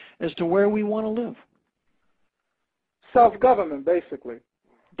choice as to where we want to live. Self-government, basically.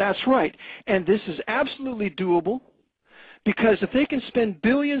 That's right. And this is absolutely doable. Because if they can spend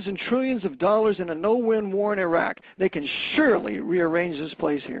billions and trillions of dollars in a no-win war in Iraq, they can surely rearrange this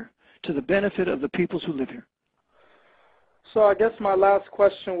place here to the benefit of the peoples who live here. So I guess my last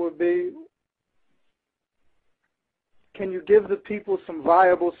question would be, can you give the people some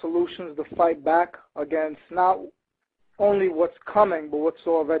viable solutions to fight back against not only what's coming, but what's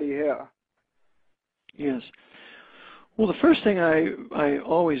already here? Yes. Well, the first thing I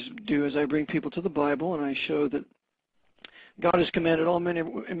always do is I bring people to the Bible, and I show that God has commanded all men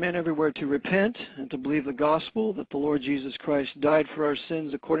everywhere to repent and to believe the gospel, that the Lord Jesus Christ died for our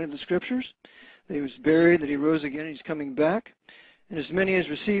sins according to the Scriptures, that he was buried, that he rose again, and he's coming back. And as many as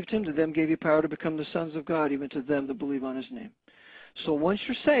received him, to them gave he power to become the sons of God, even to them that believe on his name. So once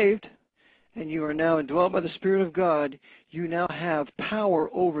you're saved, and you are now indwelt by the Spirit of God, you now have power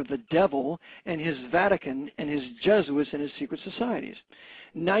over the devil and his Vatican and his Jesuits and his secret societies.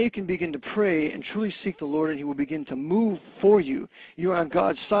 Now you can begin to pray and truly seek the Lord, and he will begin to move for you. You're on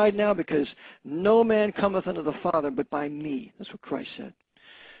God's side now, because no man cometh unto the Father but by me. That's what Christ said.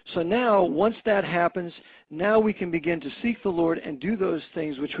 So now, once that happens, now we can begin to seek the Lord and do those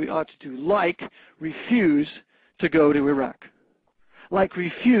things which we ought to do, like refuse to go to Iraq, like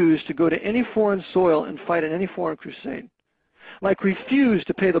refuse to go to any foreign soil and fight in any foreign crusade, like refuse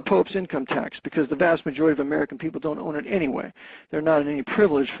to pay the Pope's income tax, because the vast majority of American people don't own it anyway. They're not in any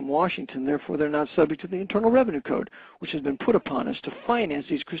privilege from Washington, therefore they're not subject to the Internal Revenue Code, which has been put upon us to finance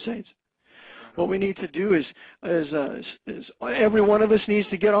these crusades. What we need to do is every one of us needs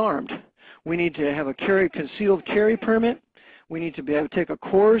to get armed. We need to have a concealed carry permit. We need to be able to take a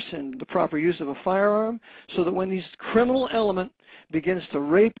course in the proper use of a firearm, so that when these criminal element begins to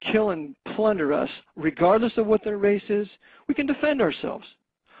rape, kill, and plunder us, regardless of what their race is, we can defend ourselves.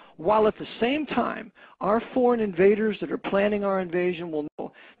 While at the same time, our foreign invaders that are planning our invasion will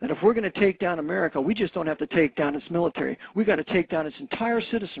know that if we're going to take down America, we just don't have to take down its military. We've got to take down its entire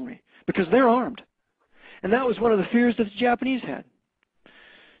citizenry, because they're armed. And that was one of the fears that the Japanese had.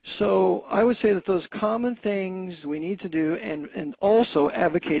 So I would say that those common things we need to do, and also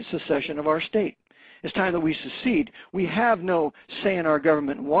advocate secession of our state. It's time that we secede. We have no say in our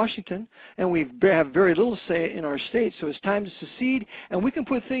government in Washington, and we have very little say in our state, so it's time to secede, and we can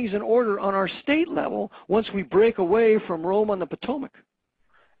put things in order on our state level once we break away from Rome on the Potomac.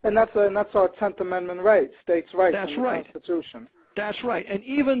 And that's our 10th Amendment right, states' rights in the Constitution. That's right. And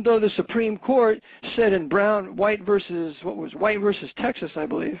even though the Supreme Court said in White versus Texas, I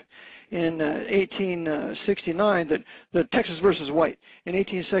believe, in 1869, that Texas versus White, in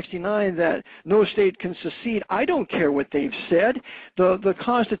 1869, that no state can secede. I don't care what they've said. The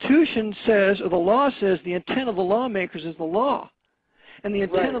Constitution says, or the law says, the intent of the lawmakers is the law. And the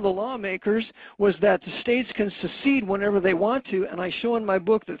intent of the lawmakers was that the states can secede whenever they want to, and I show in my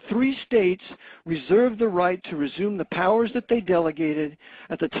book that 3 states reserve the right to resume the powers that they delegated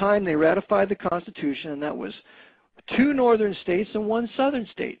at the time they ratified the Constitution, and that was 2 northern states and 1 southern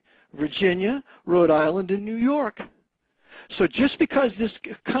state, Virginia, Rhode Island, and New York. So just because this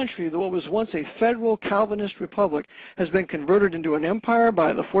country, what was once a federal Calvinist republic, has been converted into an empire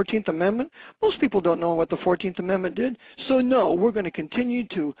by the 14th Amendment, most people don't know what the 14th Amendment did. So no, we're going to continue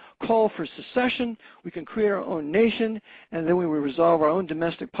to call for secession. We can create our own nation, and then we will resolve our own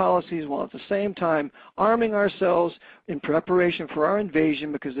domestic policies while at the same time arming ourselves in preparation for our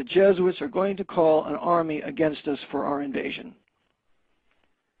invasion, because the Jesuits are going to call an army against us for our invasion.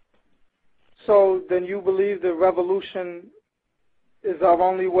 So then you believe the revolution is our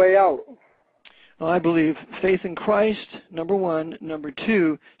only way out? Well, I believe faith in Christ, number 1. Number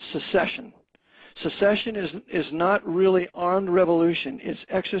 2, secession. Secession is not really armed revolution. It's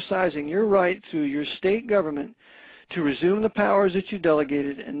exercising your right through your state government to resume the powers that you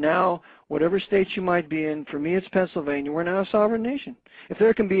delegated, and now whatever state you might be in, for me it's Pennsylvania, we're now a sovereign nation. If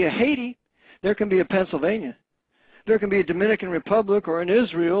there can be a Haiti, there can be a Pennsylvania. There can be a Dominican Republic or an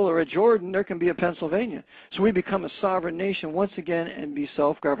Israel or a Jordan, there can be a Pennsylvania. So we become a sovereign nation once again and be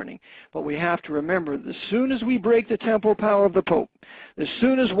self-governing. But we have to remember, as soon as we break the temporal power of the Pope, as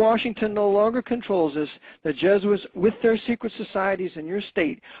soon as Washington no longer controls us, the Jesuits with their secret societies in your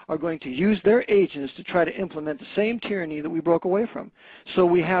state are going to use their agents to try to implement the same tyranny that we broke away from. So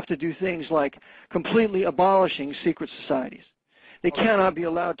we have to do things like completely abolishing secret societies. They cannot be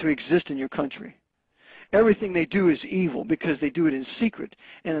allowed to exist in your country. Everything they do is evil because they do it in secret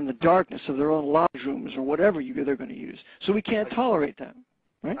and in the darkness of their own lodge rooms or whatever they're going to use. So we can't tolerate that,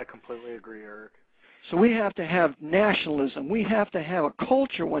 right? I completely agree, Eric. So we have to have nationalism. We have to have a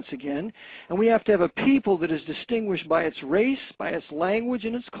culture once again, and we have to have a people that is distinguished by its race, by its language,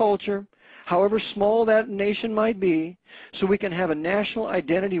 and its culture, however small that nation might be, so we can have a national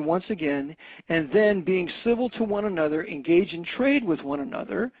identity once again, and then being civil to one another, engage in trade with one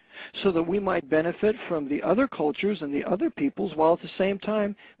another, so that we might benefit from the other cultures and the other peoples while at the same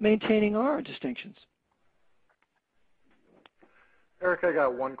time maintaining our distinctions. Eric, I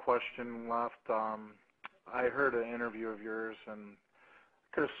got one question left. I heard an interview of yours, and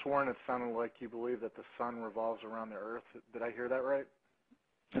I could have sworn it sounded like you believe that the sun revolves around the earth. Did I hear that right?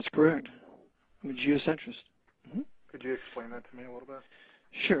 That's correct. I'm a geocentrist. Mm-hmm. Could you explain that to me a little bit?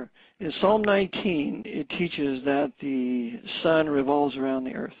 Sure. In Psalm 19, it teaches that the sun revolves around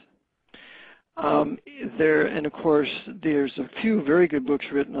the earth. And of course, there's a few very good books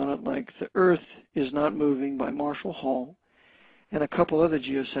written on it, like The Earth is Not Moving by Marshall Hall, and a couple other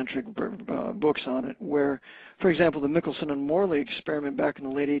geocentric books on it, where, for example, the Michelson and Morley experiment back in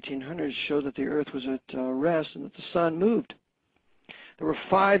the late 1800s showed that the Earth was at rest and that the sun moved. There were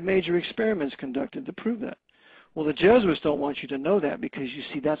 5 major experiments conducted to prove that. Well, the Jesuits don't want you to know that because, you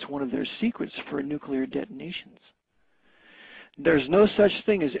see, that's one of their secrets for nuclear detonations. There's no such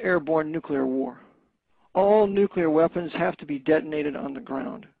thing as airborne nuclear war. All nuclear weapons have to be detonated on the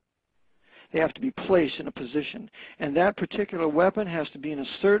ground. They have to be placed in a position. And that particular weapon has to be in a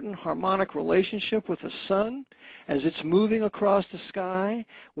certain harmonic relationship with the sun as it's moving across the sky,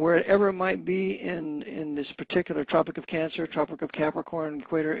 wherever it might be in this particular Tropic of Cancer, Tropic of Capricorn,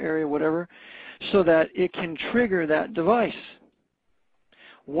 equator area, whatever, so that it can trigger that device.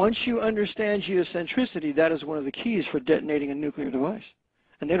 Once you understand geocentricity, that is one of the keys for detonating a nuclear device.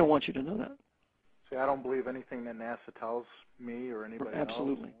 And they don't want you to know that. See, I don't believe anything that NASA tells me or anybody else.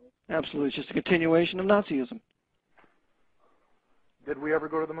 Absolutely. Absolutely. It's just a continuation of Nazism. Did we ever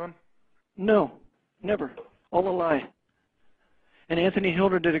go to the moon? No, never. All a lie. And Anthony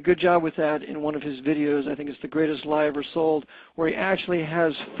Hilder did a good job with that in one of his videos. I think it's The Greatest Lie Ever Sold, where he actually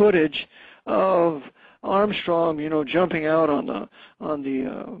has footage of Armstrong, jumping out on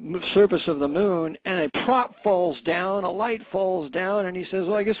the surface of the moon, and a prop falls down, a light falls down, and he says,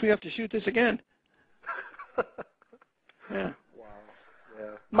 well, I guess we have to shoot this again. Yeah. Wow.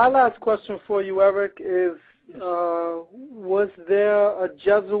 Yeah. My last question for you, Eric, is was there a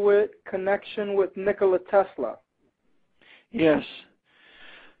Jesuit connection with Nikola Tesla? Yes.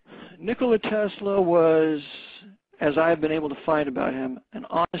 Nikola Tesla was, as I've been able to find about him, an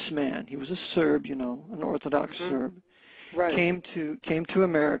honest man. He was a Serb, you know, an Orthodox Serb. Right. Came to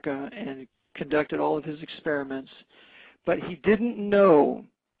America and conducted all of his experiments, but he didn't know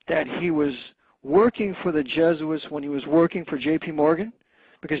that he was working for the Jesuits when he was working for J.P. Morgan,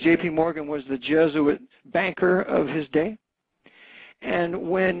 because J.P. Morgan was the Jesuit banker of his day. And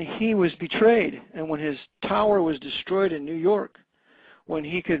when he was betrayed and when his tower was destroyed in New York, when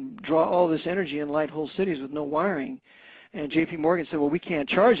he could draw all this energy and light whole cities with no wiring, and J.P. Morgan said, well, we can't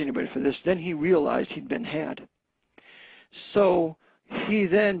charge anybody for this, then he realized he'd been had. So he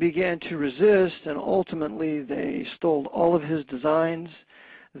then began to resist, and ultimately they stole all of his designs.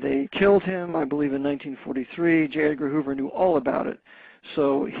 They killed him, I believe, in 1943. J. Edgar Hoover knew all about it.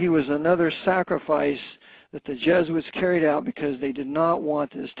 So he was another sacrifice that the Jesuits carried out because they did not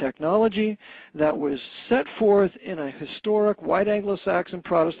want this technology that was set forth in a historic white Anglo-Saxon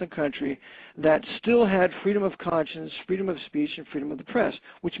Protestant country that still had freedom of conscience, freedom of speech, and freedom of the press,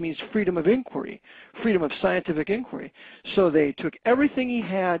 which means freedom of inquiry, freedom of scientific inquiry. So they took everything he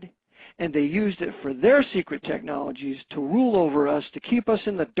had and they used it for their secret technologies to rule over us, to keep us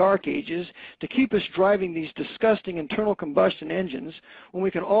in the dark ages, to keep us driving these disgusting internal combustion engines when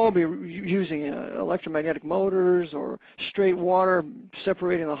we could all be using electromagnetic motors or straight water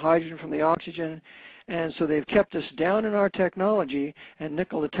separating the hydrogen from the oxygen. And so they've kept us down in our technology, and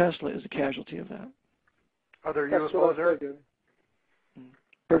Nikola Tesla is a casualty of that. Are there UFOs there?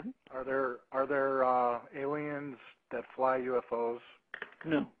 Pardon? Are there aliens that fly UFOs?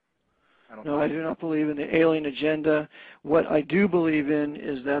 No. No, I do not believe in the alien agenda. What I do believe in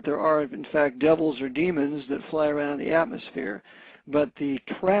is that there are, in fact, devils or demons that fly around the atmosphere. But the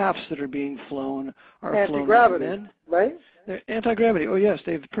crafts that are being flown are anti-gravity, flown by men. Right? They're anti-gravity. Oh, yes,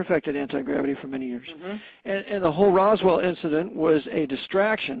 they've perfected anti-gravity for many years. And the whole Roswell incident was a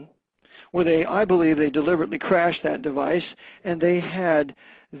distraction where I believe they deliberately crashed that device, and they had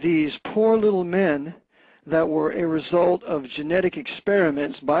these poor little men that were a result of genetic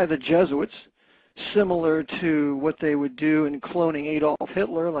experiments by the Jesuits, similar to what they would do in cloning Adolf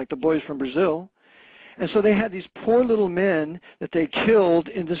Hitler, like the boys from Brazil. And so they had these poor little men that they killed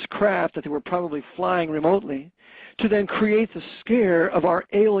in this craft that they were probably flying remotely to then create the scare of our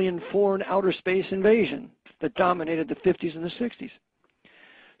alien foreign outer space invasion that dominated the 50s and the 60s.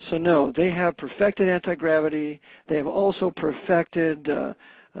 So no, they have perfected anti-gravity. They have also perfected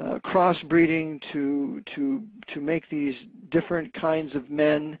crossbreeding to make these different kinds of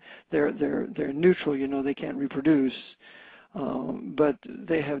men. They're neutral, you know, they can't reproduce. But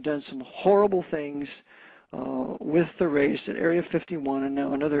they have done some horrible things with the race at Area 51 and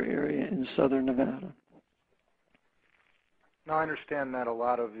now another area in southern Nevada. Now, I understand that a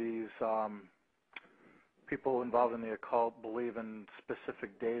lot of these people involved in the occult believe in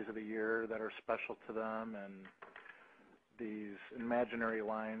specific days of the year that are special to them, and these imaginary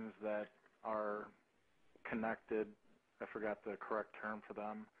lines that are connected. I forgot the correct term for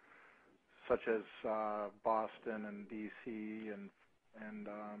them, such as Boston and D.C. and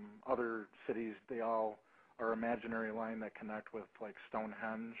other cities. They all are imaginary line that connect with, like,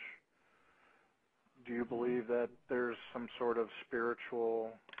 Stonehenge. Do you believe that there's some sort of spiritual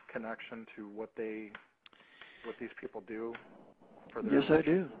connection to what these people do? Yes, I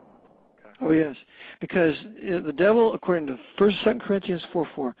do. Okay. Oh, yes. Because the devil, according to 1 and 2 Corinthians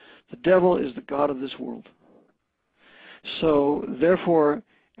 4:4, the devil is the god of this world. So, therefore,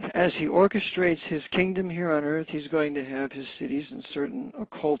 as he orchestrates his kingdom here on earth, he's going to have his cities in certain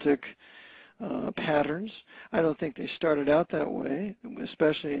occultic patterns. I don't think they started out that way,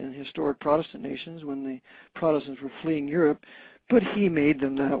 especially in historic Protestant nations when the Protestants were fleeing Europe, but he made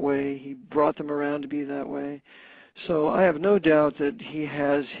them that way. He brought them around to be that way. So I have no doubt that he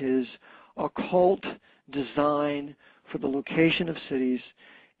has his occult design for the location of cities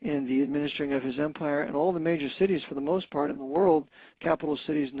in the administering of his empire, and all the major cities, for the most part in the world, capital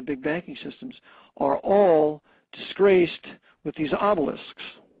cities and the big banking systems, are all disgraced with these obelisks.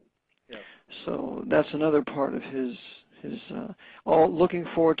 Yes. So that's another part of his all looking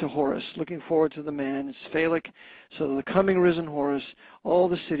forward to Horus, looking forward to the man. It's phallic. So the coming risen Horus, all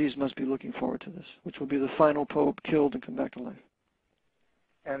the cities must be looking forward to this, which will be the final pope killed and come back to life.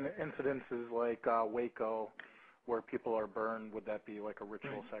 And incidences like Waco, where people are burned, would that be like a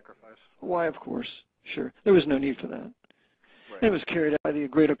ritual sacrifice? Why, of course, sure. There was no need for that. Right. It was carried out by the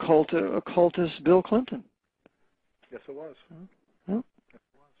great occultist Bill Clinton. Yes, it was. Yes, it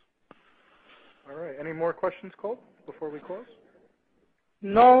was. All right. Any more questions, Colt, before we close?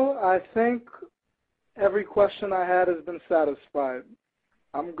 No, I think every question I had has been satisfied.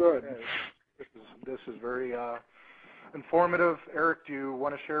 I'm good. This is very informative. Eric, do you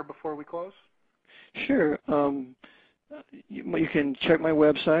want to share before we close? Sure. You can check my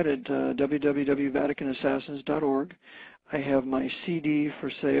website at www.vaticanassassins.org. I have my CD for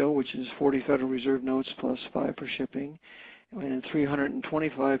sale, which is 40 Federal Reserve notes plus 5 for shipping, and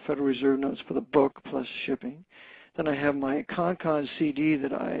 325 Federal Reserve notes for the book plus shipping. Then I have my Con CD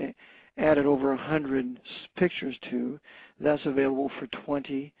that I added over 100 pictures to. That's available for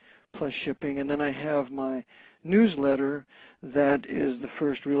 20 plus shipping. And then I have my newsletter that is the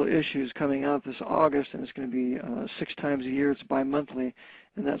first real issues coming out this August, and it's going to be 6 times a year. It's bi-monthly,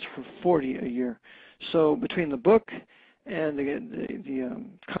 and that's for $40 a year. So between the book and the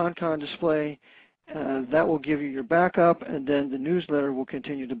Con display, that will give you your backup, and then the newsletter will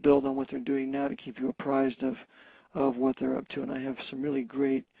continue to build on what they're doing now to keep you apprised of what they're up to. And I have some really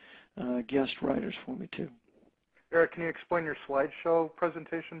great guest writers for me too. Eric, can you explain your slideshow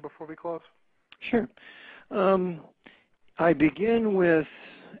presentation before we close? Sure. I begin with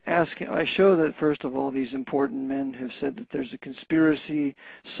asking, I show that first of all these important men have said that there's a conspiracy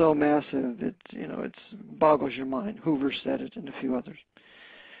so massive that, it boggles your mind. Hoover said it and a few others.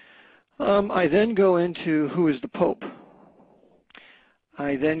 I then go into who is the Pope.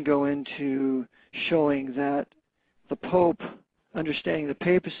 I then go into showing that the Pope, understanding the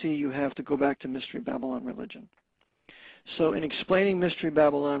papacy, you have to go back to Mystery Babylon religion. So in explaining Mystery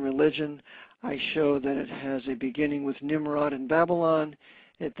Babylon religion, I show that it has a beginning with Nimrod in Babylon.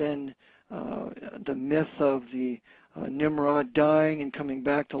 It then, the myth of the Nimrod dying and coming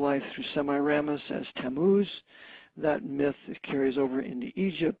back to life through Semiramis as Tammuz. That myth carries over into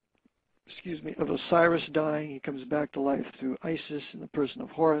Egypt, of Osiris dying. He comes back to life through Isis in the person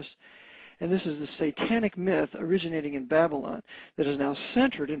of Horus. And this is the satanic myth originating in Babylon that is now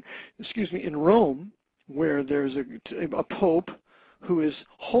centered in Rome, where there's a pope who is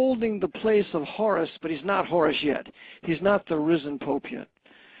holding the place of Horus, but he's not Horus yet. He's not the risen pope yet.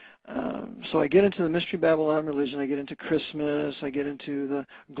 So I get into the Mystery Babylon religion, I get into Christmas, I get into the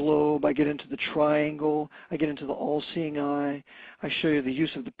globe, I get into the triangle, I get into the all-seeing eye. I show you the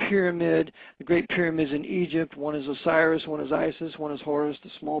use of the pyramid, the great pyramids in Egypt. One is Osiris, one is Isis, one is Horus. The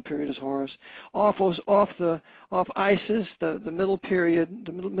small period is Horus. Off Isis, the middle period,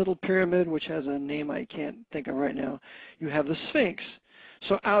 the middle pyramid, which has a name I can't think of right now, you have the Sphinx.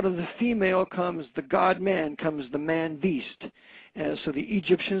 So out of the female comes the God-man, comes the man-beast. And so the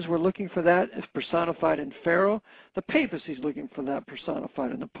Egyptians were looking for that as personified in Pharaoh. The papacy is looking for that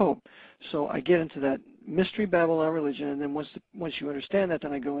personified in the Pope. So I get into that Mystery Babylon religion, and then once you understand that,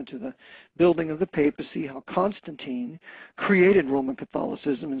 then I go into the building of the papacy, how Constantine created Roman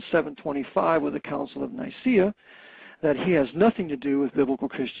Catholicism in 725 with the Council of Nicaea, that he has nothing to do with biblical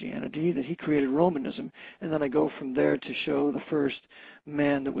Christianity, that he created Romanism. And then I go from there to show the first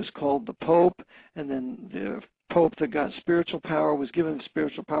man that was called the Pope, and then the Pope that got spiritual power was given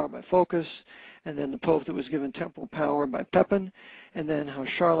spiritual power by Phocas, and then the Pope that was given temporal power by Pepin, and then how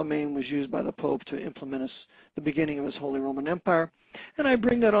Charlemagne was used by the Pope to implement the beginning of his Holy Roman Empire. And I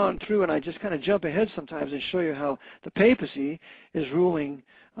bring that on through, and I just kind of jump ahead sometimes and show you how the papacy is ruling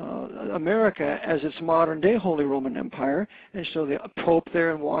America as its modern-day Holy Roman Empire, and show the Pope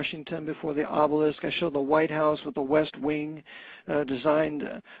there in Washington before the obelisk. I show the White House with the West Wing designed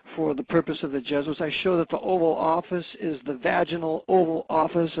for the purpose of the Jesuits. I show that the Oval Office is the vaginal Oval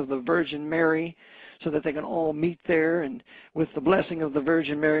Office of the Virgin Mary, so that they can all meet there and with the blessing of the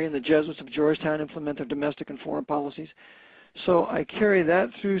Virgin Mary, and the Jesuits of Georgetown implement their domestic and foreign policies. So I carry that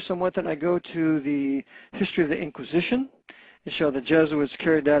through somewhat. Then I go to the history of the Inquisition and show the Jesuits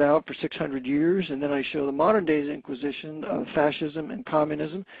carried that out for 600 years. And then I show the modern day's Inquisition of fascism and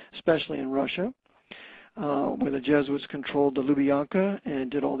communism, especially in Russia, where the Jesuits controlled the Lubyanka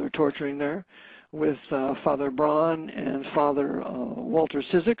and did all their torturing there, with Father Braun and Father Walter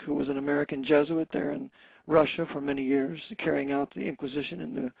Cizik, who was an American Jesuit there in Russia for many years, carrying out the Inquisition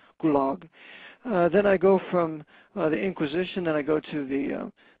in the Gulag. Then I go from the Inquisition, then I go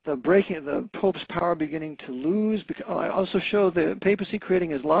to the breaking of the Pope's power beginning to lose. I also show the papacy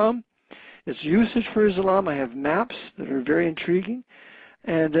creating Islam, its usage for Islam. I have maps that are very intriguing.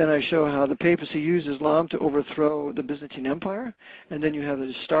 And then I show how the papacy used Islam to overthrow the Byzantine Empire. And then you have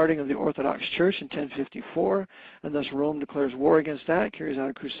the starting of the Orthodox Church in 1054, and thus Rome declares war against that, carries out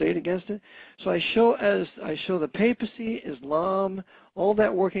a crusade against it. So I show the papacy, Islam, all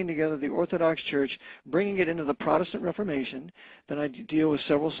that working together, the Orthodox Church, bringing it into the Protestant Reformation. Then I deal with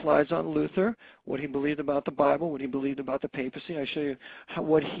several slides on Luther, what he believed about the Bible, what he believed about the papacy. I show you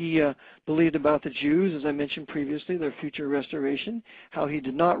what he believed about the Jews, as I mentioned previously, their future restoration, how he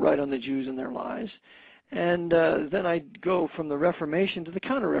did not write on the Jews and their lies. And then I go from the Reformation to the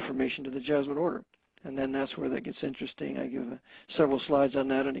Counter-reformation, to the Jesuit order. And then that's where that gets interesting. I give several slides on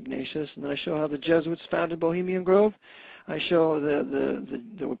that on Ignatius. And then I show how the Jesuits founded Bohemian Grove. I show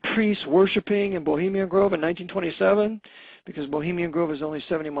the priests worshiping in Bohemian Grove in 1927, because Bohemian Grove is only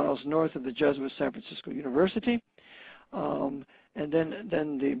 70 miles north of the Jesuit San Francisco University. And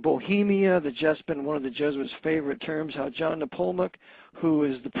then the Bohemia, that's just been one of the Jesuits' favorite terms, how John Nepomuk, who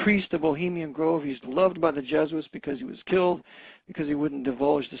is the priest of Bohemian Grove, he's loved by the Jesuits because he was killed, because he wouldn't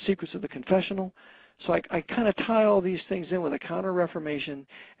divulge the secrets of the confessional. So I kind of tie all these things in with a Counter-Reformation,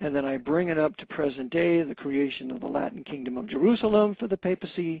 and then I bring it up to present day, the creation of the Latin Kingdom of Jerusalem for the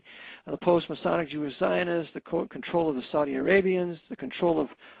papacy, the post-Masonic Jewish Zionists, the control of the Saudi Arabians, the control of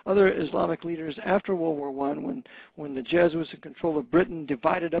other Islamic leaders after World War I, when the Jesuits in control of Britain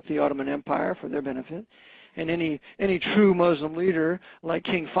divided up the Ottoman Empire for their benefit. And any true Muslim leader like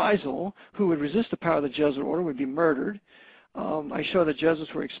King Faisal, who would resist the power of the Jesuit order, would be murdered. I show the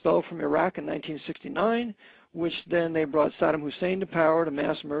Jesuits were expelled from Iraq in 1969, which then they brought Saddam Hussein to power to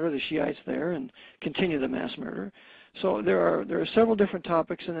mass murder the Shiites there and continue the mass murder. So there are several different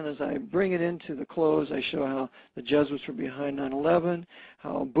topics, and then as I bring it into the close, I show how the Jesuits were behind 9/11,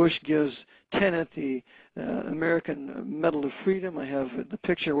 how Bush gives Tenet the American Medal of Freedom. I have the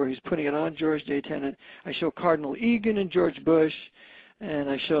picture where he's putting it on George J. Tenet. I show Cardinal Egan and George Bush.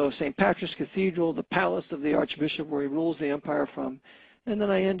 And I show St. Patrick's Cathedral, the palace of the Archbishop where he rules the empire from. And then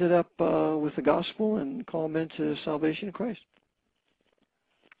I ended up with the gospel and call them into salvation in Christ.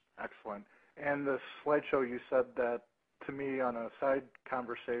 Excellent. And the slideshow, you said that to me on a side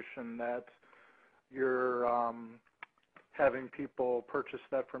conversation that you're having people purchase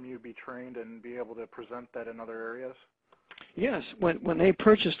that from you, be trained, and be able to present that in other areas? Yes. When they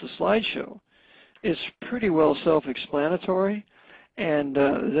purchase the slideshow, it's pretty well self-explanatory. And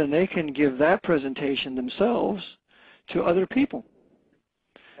then they can give that presentation themselves to other people,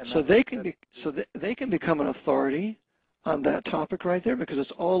 so they can become an authority on that topic right there, because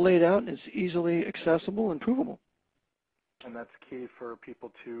it's all laid out and it's easily accessible and provable. And that's key for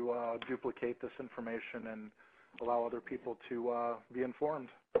people to duplicate this information and allow other people to be informed.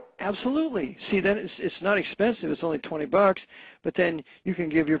 Absolutely. See, then it's not expensive. It's only $20, but then you can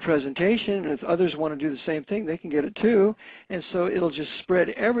give your presentation, and if others want to do the same thing, they can get it too. And so it'll just spread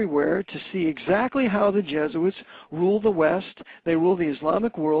everywhere to see exactly how the Jesuits rule the West. They rule the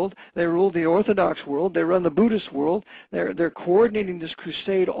Islamic world. They rule the Orthodox world. They run the Buddhist world. They're coordinating this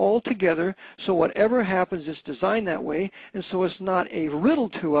crusade all together, so whatever happens is designed that way, and so it's not a riddle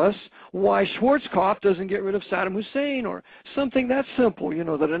to us why Schwarzkopf doesn't get rid of Saddam Hussein, or something that simple, you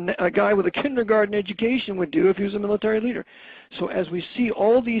know, that a guy with a kindergarten education would do if he was a military leader. So as we see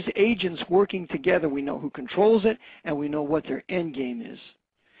all these agents working together, we know who controls it, and we know what their end game is.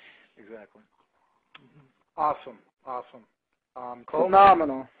 Exactly. Awesome. Cole?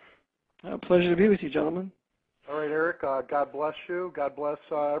 Phenomenal. A pleasure to be with you, gentlemen. All right, Eric, God bless you. God bless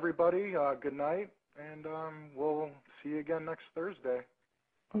everybody. Good night, and we'll see you again next Thursday.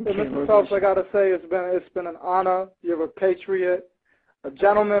 Okay, Mr. Phelps, I got to say it's been an honor. You're a patriot, a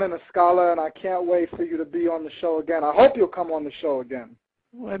gentleman, and a scholar, and I can't wait for you to be on the show again. I hope you'll come on the show again.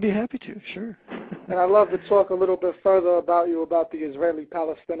 Well, I'd be happy to, sure. And I'd love to talk a little bit further about the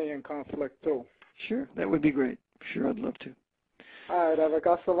Israeli-Palestinian conflict, too. Sure, that would be great. Sure, I'd love to. All right, Eric.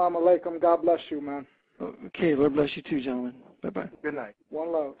 Assalamu alaikum. God bless you, man. Okay, Lord bless you too, gentlemen. Bye-bye. Good night.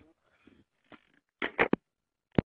 One love.